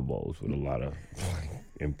rubbing elbows with a lot of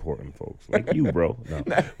important folks like you, bro. No.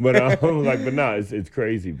 But no, it's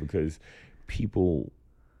crazy because people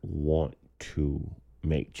want to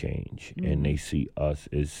make change and they see us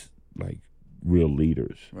as like real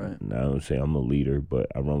leaders. Right. Now, I don't say I'm a leader, but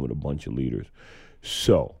I run with a bunch of leaders.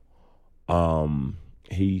 So,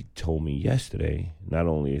 he told me yesterday, not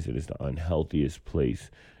only is it the unhealthiest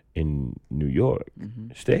place in New York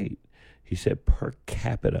State, he said per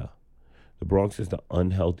capita, the Bronx is the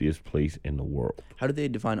unhealthiest place in the world. How do they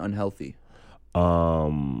define unhealthy? Do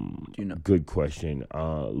you know? Good question.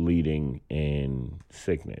 Leading in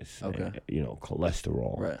sickness, Okay.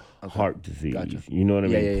 cholesterol, Right. Okay. heart disease. Gotcha. You know what I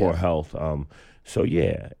mean? Yeah, Poor yeah. health. So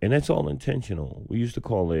yeah, and that's all intentional. We used to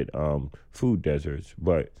call it food deserts,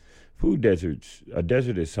 but a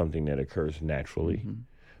desert is something that occurs naturally.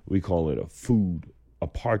 We call it a food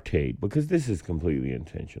apartheid because this is completely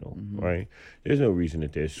intentional, right? There's no reason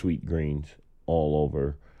that there's sweet greens all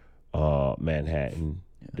over Manhattan.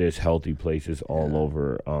 There's healthy places all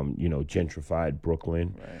over, gentrified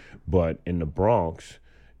Brooklyn. Right. But in the Bronx,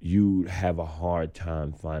 you have a hard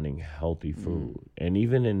time finding healthy food. And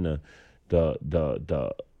even in the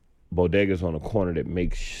bodegas on the corner that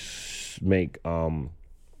make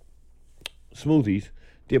smoothies,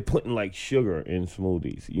 they're putting like sugar in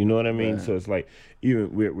smoothies. You know what I mean? Right. So it's like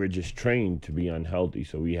even we're just trained to be unhealthy.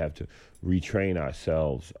 So we have to retrain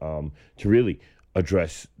ourselves to really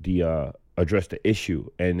address the issue.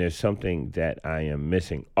 And there's something that I am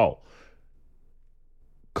missing.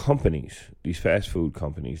 Companies, these fast food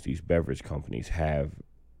companies, these beverage companies have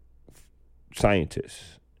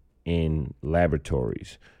scientists in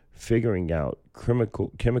laboratories figuring out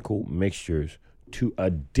chemical mixtures to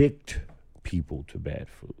addict people to bad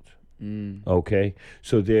foods. Okay?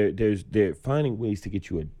 So they're finding ways to get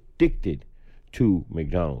you addicted to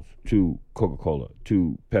McDonald's, to Coca-Cola,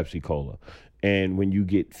 to Pepsi Cola. And when you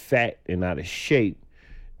get fat and out of shape,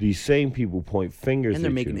 these same people point fingers at you.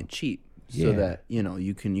 And they're making it cheap so that,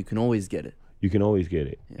 you can always get it. You can always get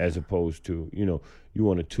it, as opposed to, you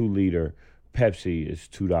want a 2-liter Pepsi, it's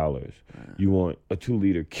 $2. You want a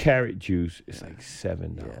 2-liter carrot juice, it's like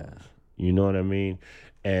 $7. Yeah. You know what I mean?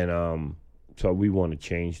 And so we want to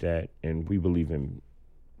change that, and we believe in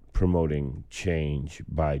promoting change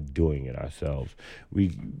by doing it ourselves.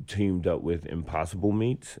 We teamed up with Impossible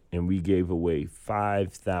Meats, and we gave away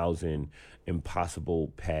 5,000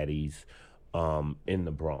 Impossible patties in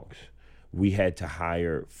the Bronx. We had to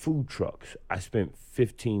hire food trucks. I spent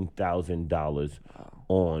 $15,000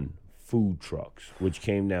 on food trucks, which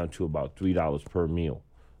came down to about $3 per meal.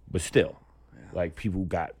 But still, like people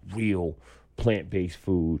got real plant-based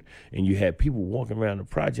food, and you had people walking around the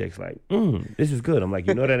projects like, this is good. I'm like,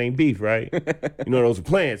 that ain't beef, right? Those are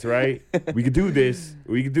plants, right? We could do this.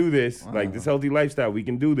 Wow. Like this healthy lifestyle, we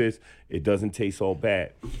can do this. It doesn't taste all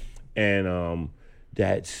bad. And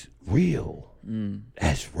that's real.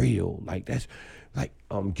 That's real.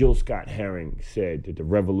 Gil Scott Heron said that the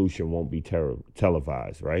revolution won't be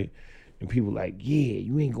televised, right? And people like,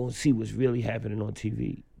 you ain't gonna see what's really happening on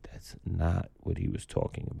TV. That's not what he was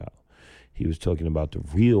talking about. He was talking about the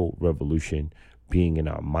real revolution being in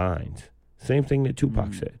our minds. Same thing that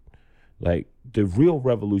Tupac said. Like, the real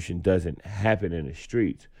revolution doesn't happen in the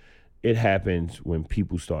streets. It happens when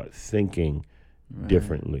people start thinking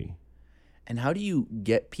differently. And how do you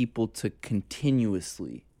get people to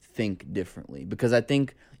continuously think differently? Because I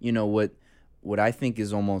think, what I think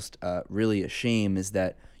is almost really a shame is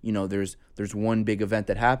that, there's one big event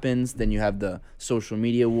that happens, then you have the social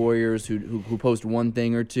media warriors who post one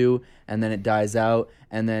thing or two, and then it dies out,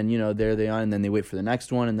 and then, there they are, and then they wait for the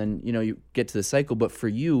next one, and then, you get to the cycle. But for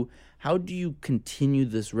you, how do you continue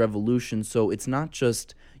this revolution so it's not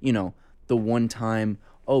just, the one time,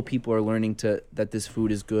 people are learning that this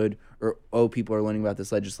food is good, or people are learning about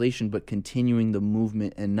this legislation, but continuing the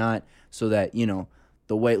movement, and not so that,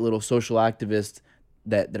 the white little social activists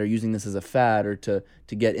that are using this as a fad or to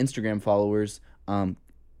get Instagram followers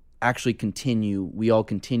actually we all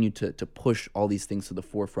continue to push all these things to the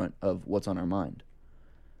forefront of what's on our mind?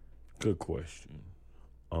 Good question.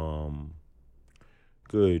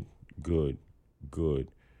 Good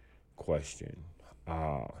question.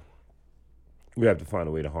 We have to find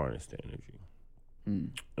a way to harness the energy.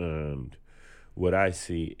 And what I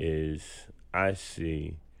see is, oh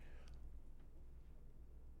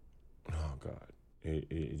God,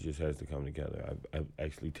 it just has to come together. I've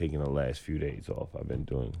actually taken the last few days off. I've been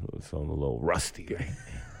doing, so I'm a little rusty right now.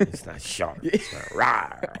 It's not sharp. It's not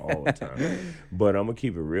rah all the time. But I'm going to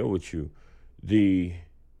keep it real with you.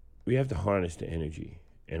 We we have to harness the energy.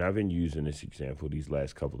 And I've been using this example these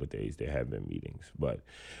last couple of days. There have been meetings, but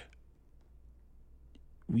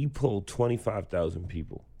we pulled 25,000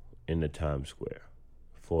 people in the Times Square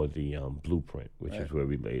for the blueprint, which is where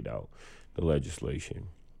we laid out the legislation.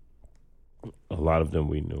 A lot of them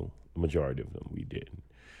we knew. The majority of them we didn't.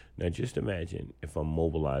 Now just imagine if I'm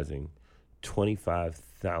mobilizing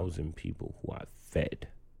 25,000 people who I've fed,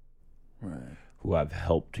 who I've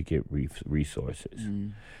helped to get resources,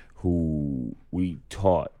 who we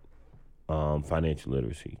taught financial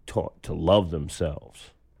literacy, taught to love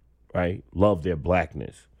themselves, right? Love their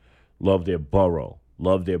blackness, love their borough,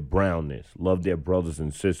 love their brownness, love their brothers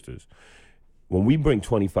and sisters. When we bring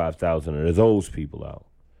 25,000 of those people out,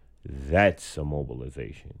 that's a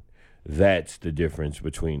mobilization. That's the difference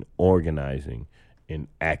between organizing and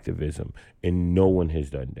activism. And no one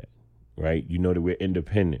has done that, right? You know that we're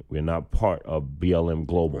independent. We're not part of BLM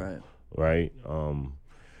Global, right?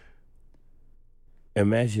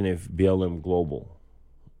 Imagine if BLM Global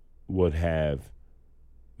would have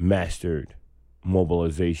mastered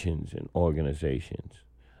mobilizations and organizations.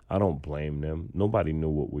 I don't blame them. Nobody knew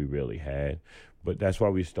what we really had, but that's why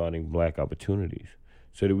we're starting Black Opportunities,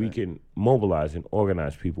 so that we can mobilize and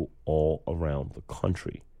organize people all around the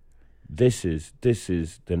country. This is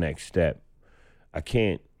the next step. I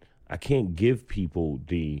can't give people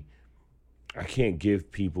the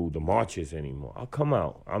marches anymore. I'll come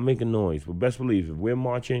out. I'll make a noise. But best believe if we're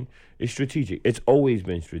marching, it's strategic. It's always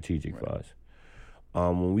been strategic for us.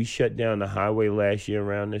 When we shut down the highway last year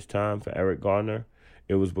around this time for Eric Gardner,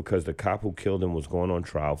 it was because the cop who killed him was going on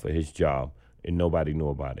trial for his job and nobody knew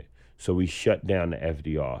about it. So we shut down the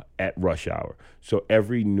FDR at rush hour. So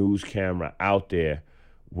every news camera out there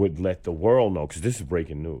would let the world know, because this is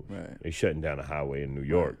breaking news. They're shutting down a highway in New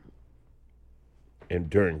York. And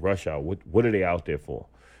during rush hour, what are they out there for?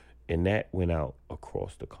 And that went out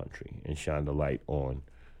across the country and shined a light on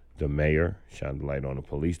the mayor, shined a light on the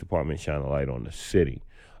police department, shined a light on the city.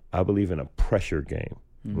 I believe in a pressure game.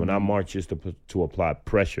 When I march just to apply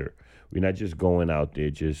pressure, we're not just going out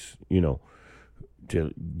there just,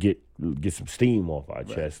 to get some steam off our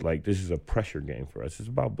chest. Like, this is a pressure game for us. It's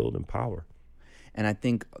about building power. And I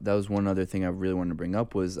think that was one other thing I really wanted to bring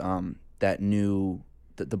up was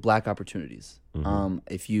the Black Opportunities.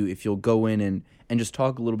 If you'll go in and just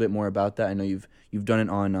talk a little bit more about that. I know you've done it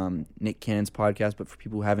on Nick Cannon's podcast, but for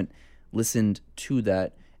people who haven't listened to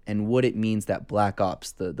that and what it means, that Black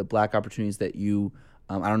Ops, the Black Opportunities that you,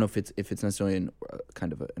 I don't know if it's necessarily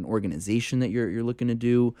kind of an organization that you're looking to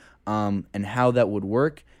do, and how that would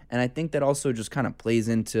work. And I think that also just kind of plays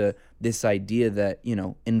into this idea that,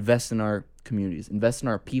 invest in our communities, invest in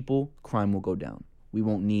our people, crime will go down. We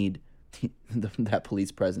won't need that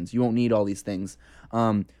police presence. You won't need all these things.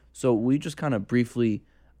 So we just kind of briefly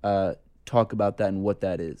talk about that and what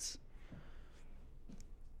that is.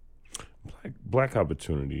 Black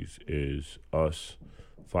Opportunities is us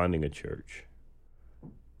finding a church,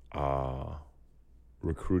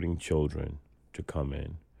 recruiting children to come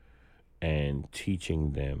in and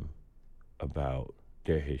teaching them about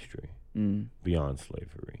their history beyond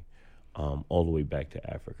slavery, all the way back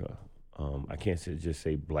to Africa. I can't just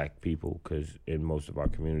say Black people, because in most of our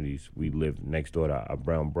communities, we live next door to our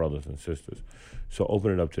brown brothers and sisters. So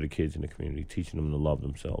open it up to the kids in the community, teaching them to love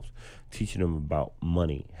themselves, teaching them about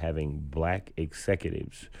money, having Black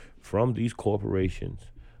executives from these corporations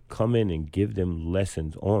come in and give them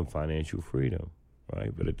lessons on financial freedom,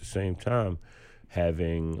 right? But at the same time,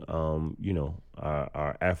 having,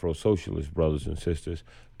 our Afro-socialist brothers and sisters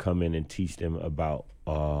come in and teach them about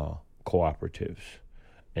cooperatives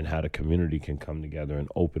and how the community can come together and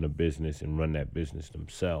open a business and run that business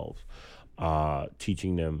themselves,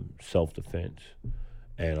 teaching them self-defense.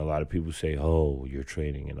 And a lot of people say, oh, you're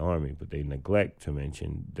training an army, but they neglect to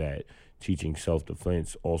mention that teaching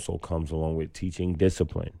self-defense also comes along with teaching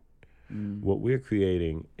discipline. What we're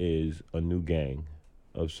creating is a new gang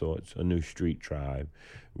of sorts, a new street tribe,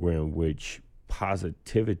 in which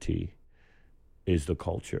positivity is the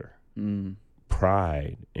culture.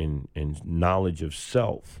 Pride and knowledge of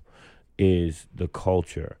self is the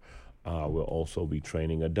culture. We'll also be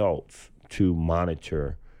training adults to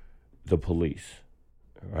monitor the police,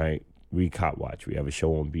 right? We Cop Watch. We have a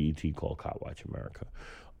show on BET called Cop Watch America.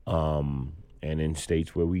 And in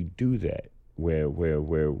states where we do that, where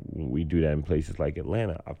we do that in places like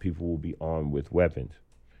Atlanta, our people will be armed with weapons.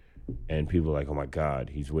 And people are like, oh my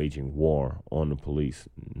God, he's waging war on the police.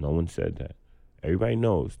 No one said that. Everybody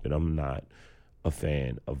knows that I'm not a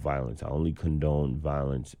fan of violence. I only condone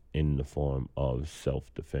violence in the form of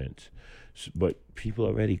self-defense. But people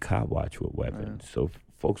already cop watch with weapons. So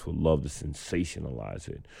folks would love to sensationalize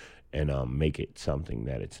it and make it something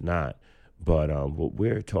that it's not. But what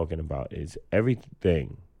we're talking about is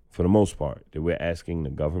everything, for the most part, that we're asking the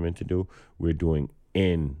government to do, we're doing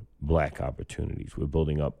in black opportunities. We're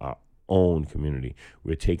building up our own community.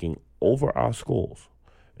 We're taking over our schools.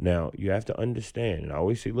 Now, you have to understand, and I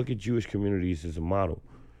always say, look at Jewish communities as a model.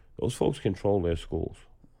 Those folks control their schools.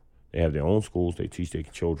 They have their own schools. They teach their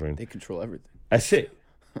children. They control everything. That's it.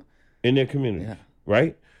 In their community,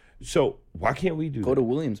 right? So why can't we do that? Go to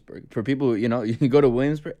Williamsburg. For people, you can go to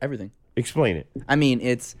Williamsburg, everything. Explain it. I mean,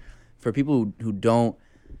 it's, for people who don't,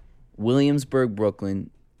 Williamsburg, Brooklyn,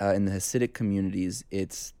 in the Hasidic communities,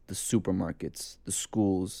 it's the supermarkets, the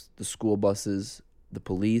schools, the school buses, the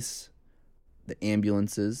police, the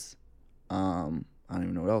ambulances. I don't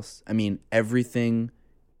even know what else. I mean, everything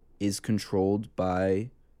is controlled by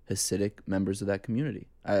Hasidic members of that community.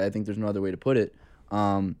 I think there's no other way to put it.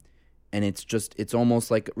 And it's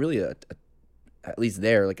almost like really at least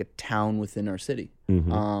there, like a town within our city.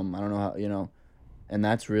 Mm-hmm. I don't know how, and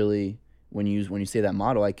that's really, when you say that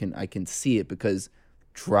model, I can see it, because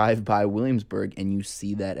drive by Williamsburg and you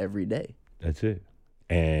see that every day. That's it.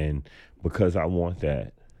 And because I want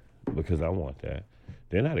that,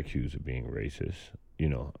 they're not accused of being racist.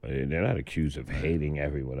 They're not accused of hating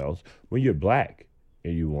everyone else. When you're black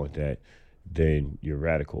and you want that, then you're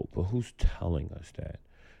radical. But who's telling us that?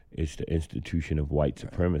 It's the institution of white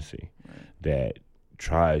supremacy that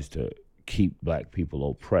tries to keep black people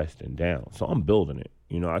oppressed and down. So I'm building it.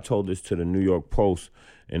 I told this to the New York Post,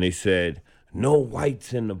 and they said, "No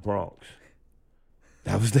whites in the Bronx."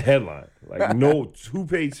 That was the headline. Like, no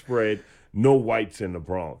 2-page spread, no whites in the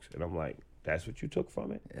Bronx. And I'm like, that's what you took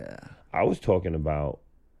from it? Yeah. I was talking about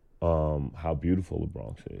how beautiful the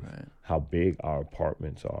Bronx is, how big our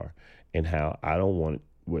apartments are, and how I don't want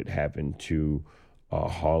what happened to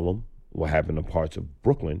Harlem, what happened to parts of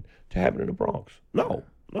Brooklyn, to happen in the Bronx. No.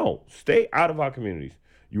 Stay out of our communities.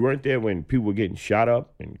 You weren't there when people were getting shot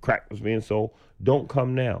up and crack was being sold. Don't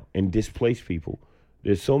come now and displace people.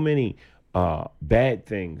 There's so many bad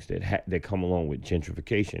things that come along with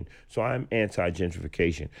gentrification. So I'm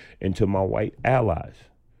anti-gentrification. And to my white allies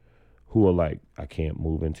who are like, I can't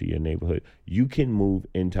move into your neighborhood. You can move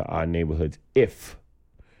into our neighborhoods if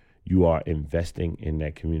you are investing in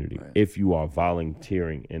that community, if you are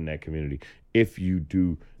volunteering in that community, if you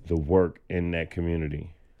do the work in that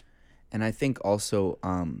community. And I think also,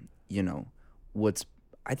 what's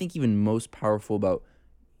I think even most powerful about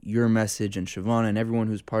your message and Shavana and everyone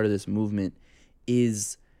who's part of this movement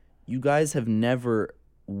is you guys have never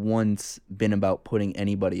once been about putting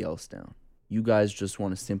anybody else down. You guys just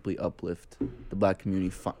want to simply uplift the black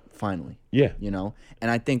community finally. Yeah.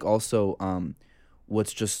 And I think also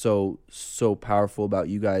what's just so powerful about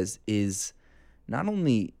you guys is not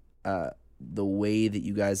only the way that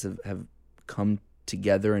you guys have come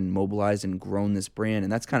together and mobilized and grown this brand,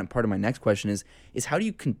 and that's kind of part of my next question is how do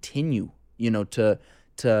you continue, do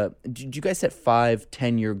you guys set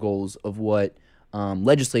 5-10 year goals of what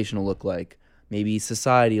legislation will look like, maybe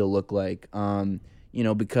society will look like,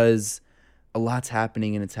 because a lot's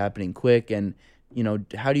happening and it's happening quick, and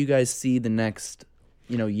how do you guys see the next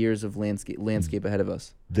years of landscape ahead of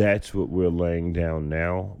us? That's what we're laying down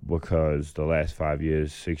now, because the last 5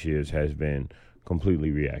 years, 6 years has been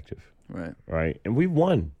completely reactive. Right. And we've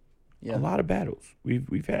won a lot of battles.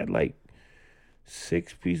 We've had like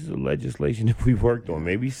 6 pieces of legislation that we worked on,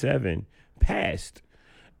 maybe 7 passed.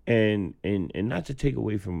 And not to take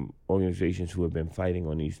away from organizations who have been fighting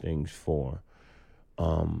on these things for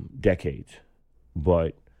decades.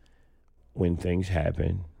 But when things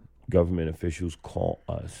happen, government officials call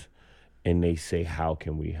us and they say, how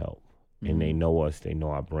can we help? Mm-hmm. And they know us, they know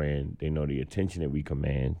our brand, they know the attention that we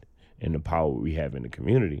command and the power we have in the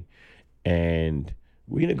community. And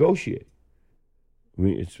we negotiate.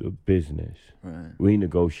 It's a business. Right. We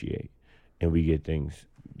negotiate and we get things.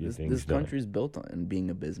 This country's built on being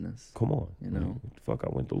a business. Come on, what the fuck I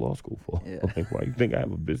went to law school for? Yeah. Like, why you think I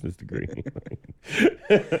have a business degree?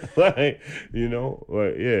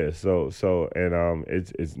 So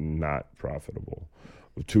it's not profitable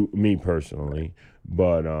to me personally,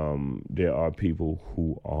 but there are people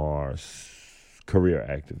who are career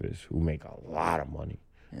activists who make a lot of money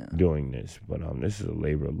doing this. But this is a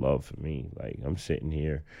labor of love for me. Like, I'm sitting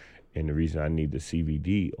here. And the reason I need the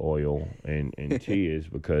CBD oil and tea is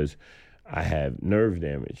because I have nerve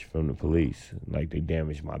damage from the police. Like, they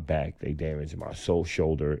damaged my back, they damaged my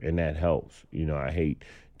shoulder, and that helps. I hate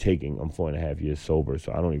taking, I'm 4.5 years sober,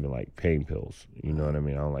 so I don't even like pain pills. You know what I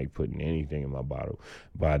mean? I don't like putting anything in my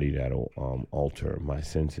body that'll alter my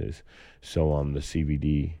senses. So the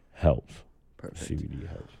CBD helps. Perfect. CBD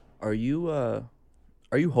helps. Are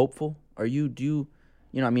Are you hopeful? I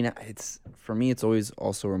mean, it's for me, it's always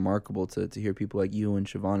also remarkable to hear people like you and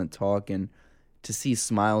Siobhan talk and to see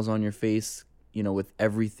smiles on your face, with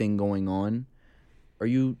everything going on. Are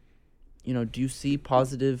you, do you see a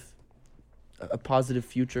positive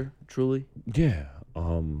future, truly? Yeah.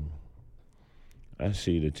 I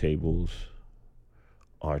see the tables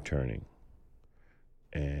are turning,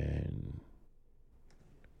 and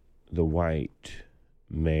the white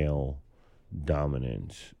male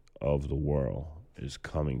dominance of the world is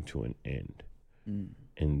coming to an end.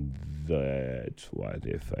 And that's why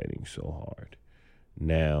they're fighting so hard.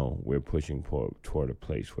 Now we're pushing toward a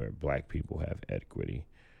place where black people have equity,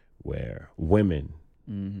 where women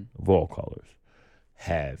of all colors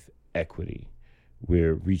have equity.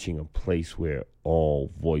 We're reaching a place where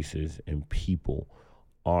all voices and people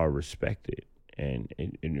are respected, and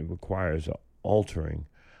it requires an altering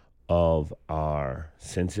of our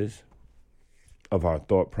senses, of our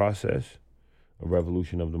thought process, a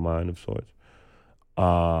revolution of the mind of sorts.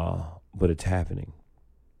 But it's happening,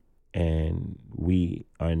 and we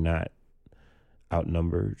are not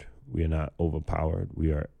outnumbered. We are not overpowered.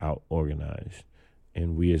 We are out organized,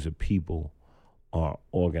 and we as a people are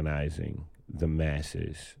organizing the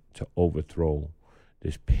masses to overthrow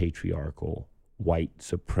this patriarchal, white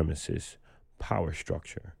supremacist power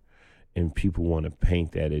structure. And people want to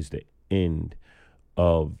paint that as the end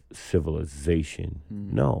of civilization.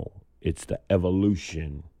 No, it's the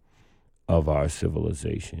evolution of our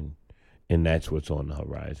civilization. And that's what's on the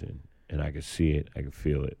horizon. And I can see it, I can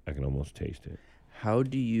feel it, I can almost taste it. How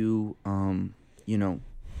do you,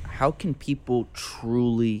 how can people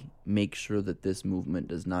truly make sure that this movement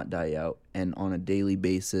does not die out and on a daily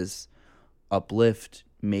basis uplift,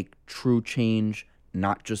 make true change,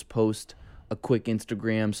 not just post a quick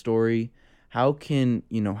Instagram story? How can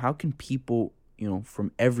people,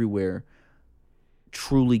 from everywhere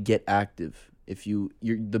truly get active if you're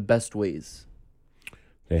the best ways?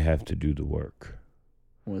 They have to do the work.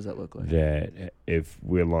 What does that look like? That if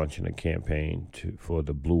we're launching a campaign for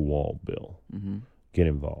the Blue Wall bill, get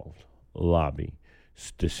involved, lobby,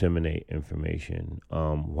 disseminate information.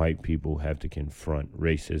 White people have to confront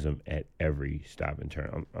racism at every stop and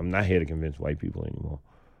turn. I'm not here to convince white people anymore.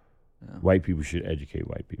 Yeah. White people should educate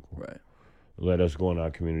white people. Right. Let us go in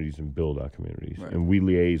our communities and build our communities. Right. And we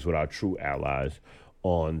liaise with our true allies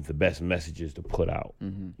on the best messages to put out.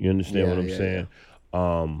 You understand what I'm saying?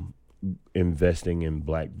 Yeah. Investing in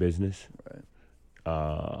black business.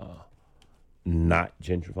 Right. Not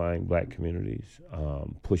gentrifying black communities.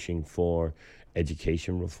 Pushing for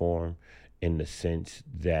education reform in the sense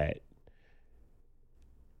that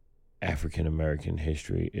African American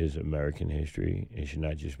history is American history. It should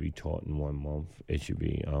not just be taught in 1 month. It should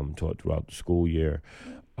be taught throughout the school year.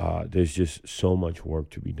 There's just so much work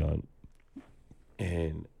to be done.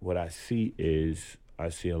 And what I see is a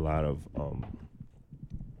lot of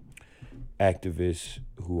activists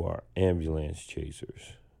who are ambulance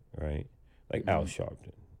chasers, right? Like Al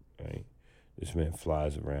Sharpton, right? This man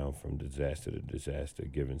flies around from disaster to disaster,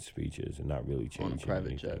 giving speeches and not really changing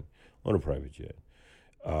anything. On a private jet.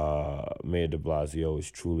 Mayor de Blasio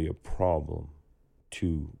is truly a problem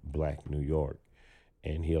to black New York,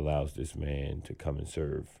 and he allows this man to come and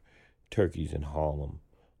serve turkeys in Harlem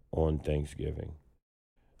on Thanksgiving.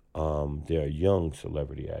 There are young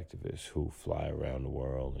celebrity activists who fly around the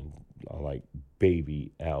world and are like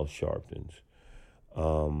baby Al Sharptons.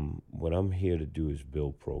 What I'm here to do is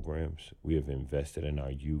build programs. We have invested in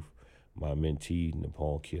our youth. My mentee,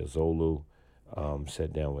 Nepal Kiazolu,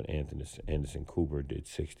 sat down with Anderson Cooper, did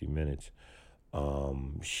 60 Minutes.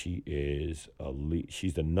 She is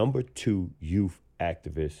she's the number 2 youth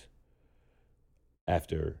activist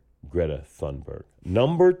after Greta Thunberg.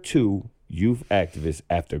 Number 2 youth activist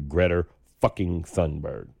after Greta fucking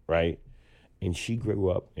Thunberg, right? And she grew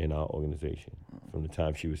up in our organization from the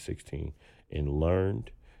time she was 16 and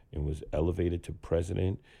learned and was elevated to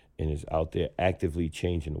president and is out there actively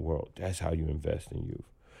changing the world. That's how you invest in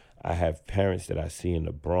youth. I have parents that I see in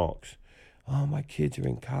the Bronx. Oh, my kids are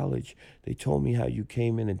in college. They told me how you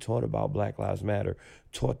came in and taught about Black Lives Matter,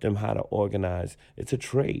 taught them how to organize. It's a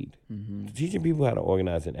trade. Teaching people how to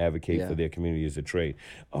organize and advocate for their community is a trade.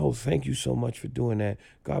 Oh, thank you so much for doing that.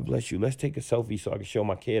 God bless you. Let's take a selfie so I can show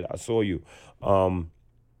my kid I saw you. The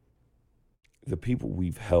people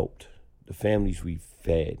we've helped, the families we've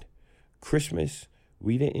fed. Christmas,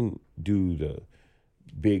 we didn't do the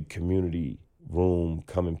big community room,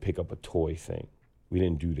 come and pick up a toy thing. We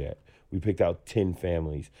didn't do that. We picked out 10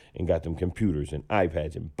 families and got them computers and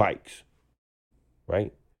iPads and bikes,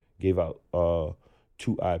 right? Gave out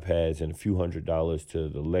 2 iPads and a few $100s to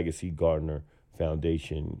the Legacy Gardner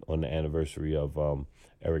Foundation on the anniversary of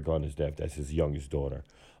Eric Garner's death. That's his youngest daughter.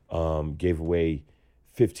 Gave away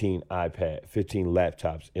 15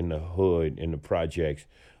 laptops in the hood, in the projects,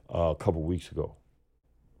 a couple weeks ago,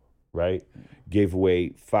 right? Gave away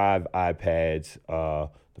 5 iPads,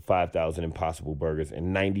 the 5,000 Impossible Burgers,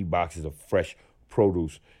 and 90 boxes of fresh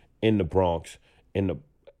produce in the Bronx, in the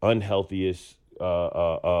unhealthiest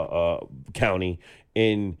county,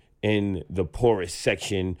 in the poorest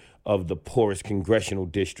section of the poorest congressional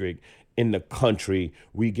district in the country.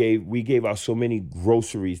 We gave out so many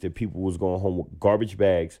groceries that people was going home with garbage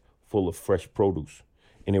bags full of fresh produce,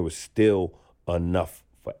 and it was still enough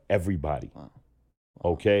for everybody. Wow.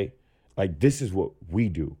 Okay? Like, this is what we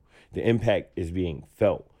do. The impact is being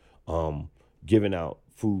felt. Giving out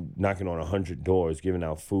food, knocking on 100 doors, giving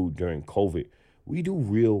out food during COVID. We do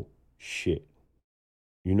real shit.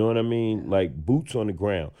 You know what I mean? Like, boots on the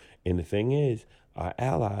ground. And the thing is, our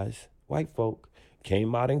allies, white folk,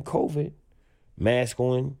 came out in COVID, mask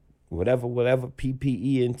on, whatever,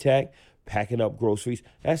 PPE intact, packing up groceries.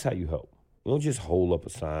 That's how you help. You don't just hold up a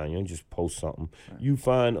sign. You don't just post something. Right. You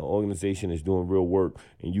find an organization that's doing real work,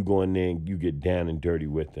 and you go in there and you get down and dirty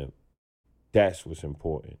with them. That's what's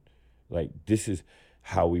important. Like, this is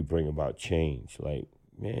how we bring about change. Like,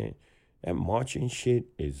 man, that marching shit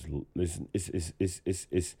is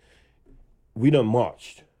we done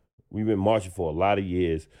marched. We've been marching for a lot of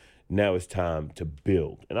years. Now it's time to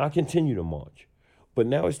build. And I continue to march. But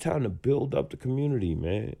now it's time to build up the community,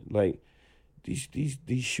 man. Like, these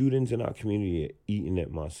shootings in our community are eating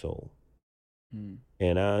at my soul.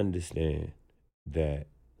 And I understand that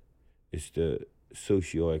it's the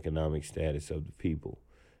socioeconomic status of the people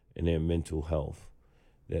and their mental health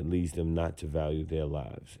that leads them not to value their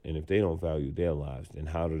lives. And if they don't value their lives, then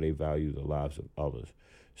how do they value the lives of others?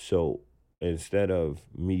 So instead of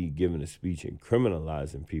me giving a speech and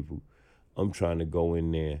criminalizing people, I'm trying to go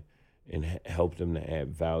in there and help them to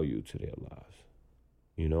add value to their lives,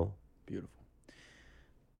 you know? Beautiful.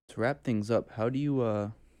 To wrap things up, how do you,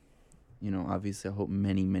 obviously I hope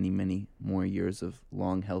many, many, many more years of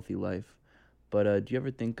long, healthy life. But do you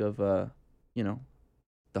ever think of, the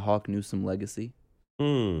Hawk Newsome legacy?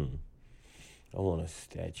 I want a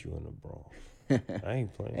statue in the Bronx. I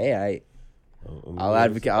ain't playing. Hey, I'll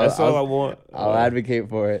advocate. That's all I want. I'll advocate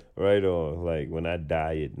for it. Right on. Like, when I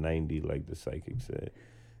die at 90, like the psychic said,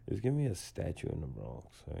 just give me a statue in the Bronx,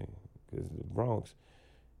 right? Because the Bronx,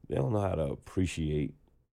 they don't know how to appreciate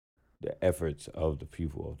the efforts of the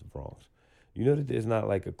people of the Bronx. You know that there's not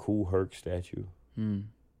like a Kool Herc statue?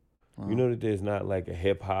 Wow. You know that there's not like a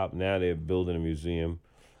hip hop. Now they're building a museum.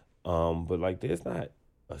 But like, there's not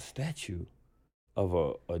a statue of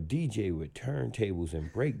a DJ with turntables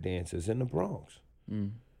and break dancers in the Bronx.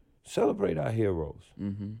 Celebrate our heroes,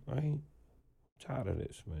 right? I'm tired of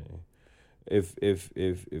this, man. If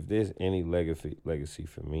there's any legacy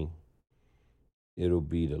for me, it'll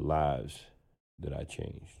be the lives that I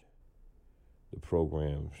changed, the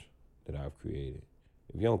programs that I've created.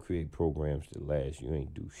 If you don't create programs that last, you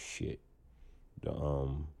ain't do shit. The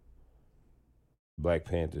Black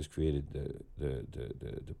Panthers created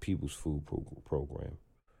the People's Food Program,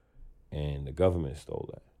 and the government stole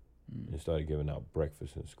that and started giving out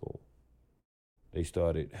breakfast in school. They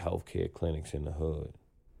started healthcare clinics in the hood.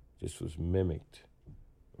 This was mimicked,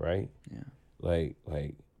 right? Yeah. Like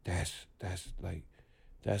that's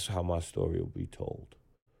how my story will be told,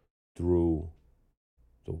 through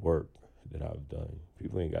the work that I've done.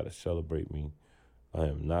 People ain't got to celebrate me. I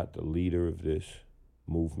am not the leader of this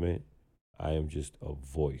movement. I am just a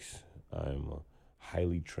voice. I am a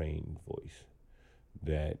highly trained voice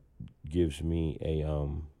that gives me a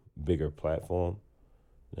bigger platform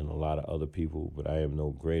than a lot of other people, but I am no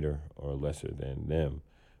greater or lesser than them.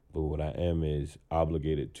 But what I am is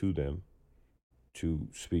obligated to them to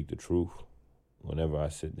speak the truth whenever I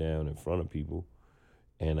sit down in front of people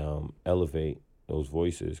and elevate those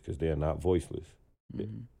voices, because they are not voiceless.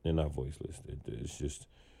 They're not voiceless. It's just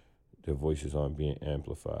their voices aren't being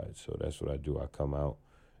amplified. So that's what I do. I come out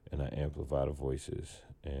and I amplify the voices.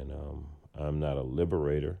 And I'm not a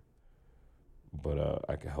liberator, but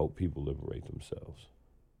I can help people liberate themselves.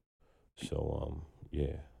 So,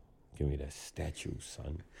 yeah. Give me that statue,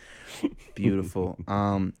 son. Beautiful.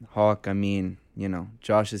 Hawk, I mean,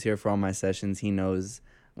 Josh is here for all my sessions. He knows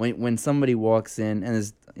when somebody walks in,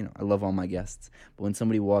 and I love all my guests, but when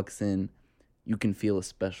somebody walks in, you can feel a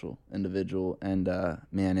special individual. And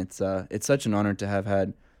man, it's such an honor to have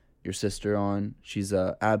had your sister on. She's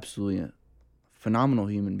absolutely a phenomenal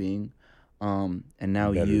human being. And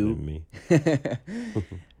now better you, than me.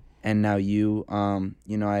 and now you,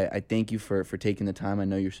 I thank you for taking the time. I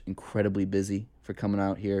know you're incredibly busy for coming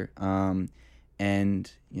out here.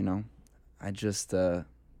 And I just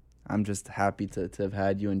I'm just happy to have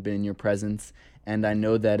had you and been in your presence. And I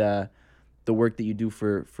know that the work that you do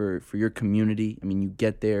for your community, I mean, you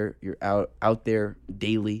get there, you're out there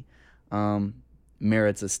daily,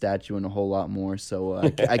 merits a statue and a whole lot more. So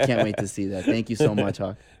I can't wait to see that. Thank you so much,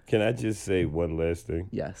 Hawk. Can I just say one last thing?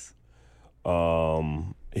 Yes.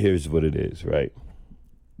 Here's what it is, right?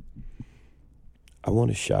 I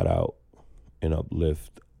want to shout out and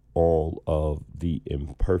uplift all of the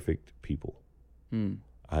imperfect people.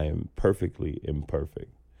 I am perfectly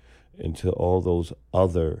imperfect. And to all those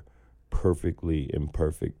other perfectly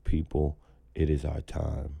imperfect people, it is our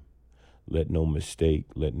time. Let no mistake,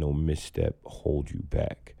 let no misstep hold you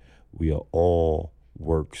back. We are all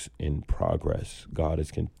works in progress. God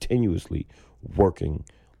is continuously working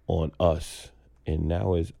on us. And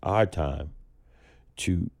now is our time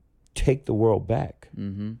to take the world back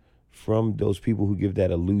from those people who give that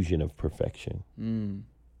illusion of perfection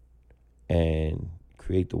and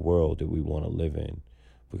create the world that we want to live in.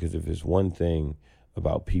 Because if there's one thing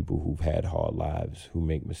about people who've had hard lives, who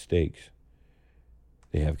make mistakes,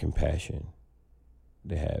 they have compassion.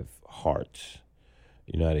 They have hearts.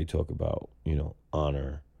 You know how they talk about,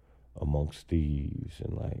 honor amongst thieves.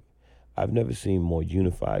 And like, I've never seen more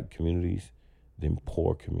unified communities than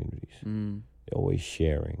poor communities. They're always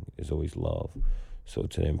sharing. There's always love. So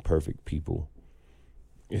to the imperfect people,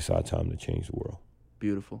 it's our time to change the world.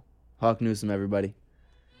 Beautiful. Hawk Newsome, everybody.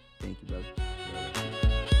 Thank you, brother.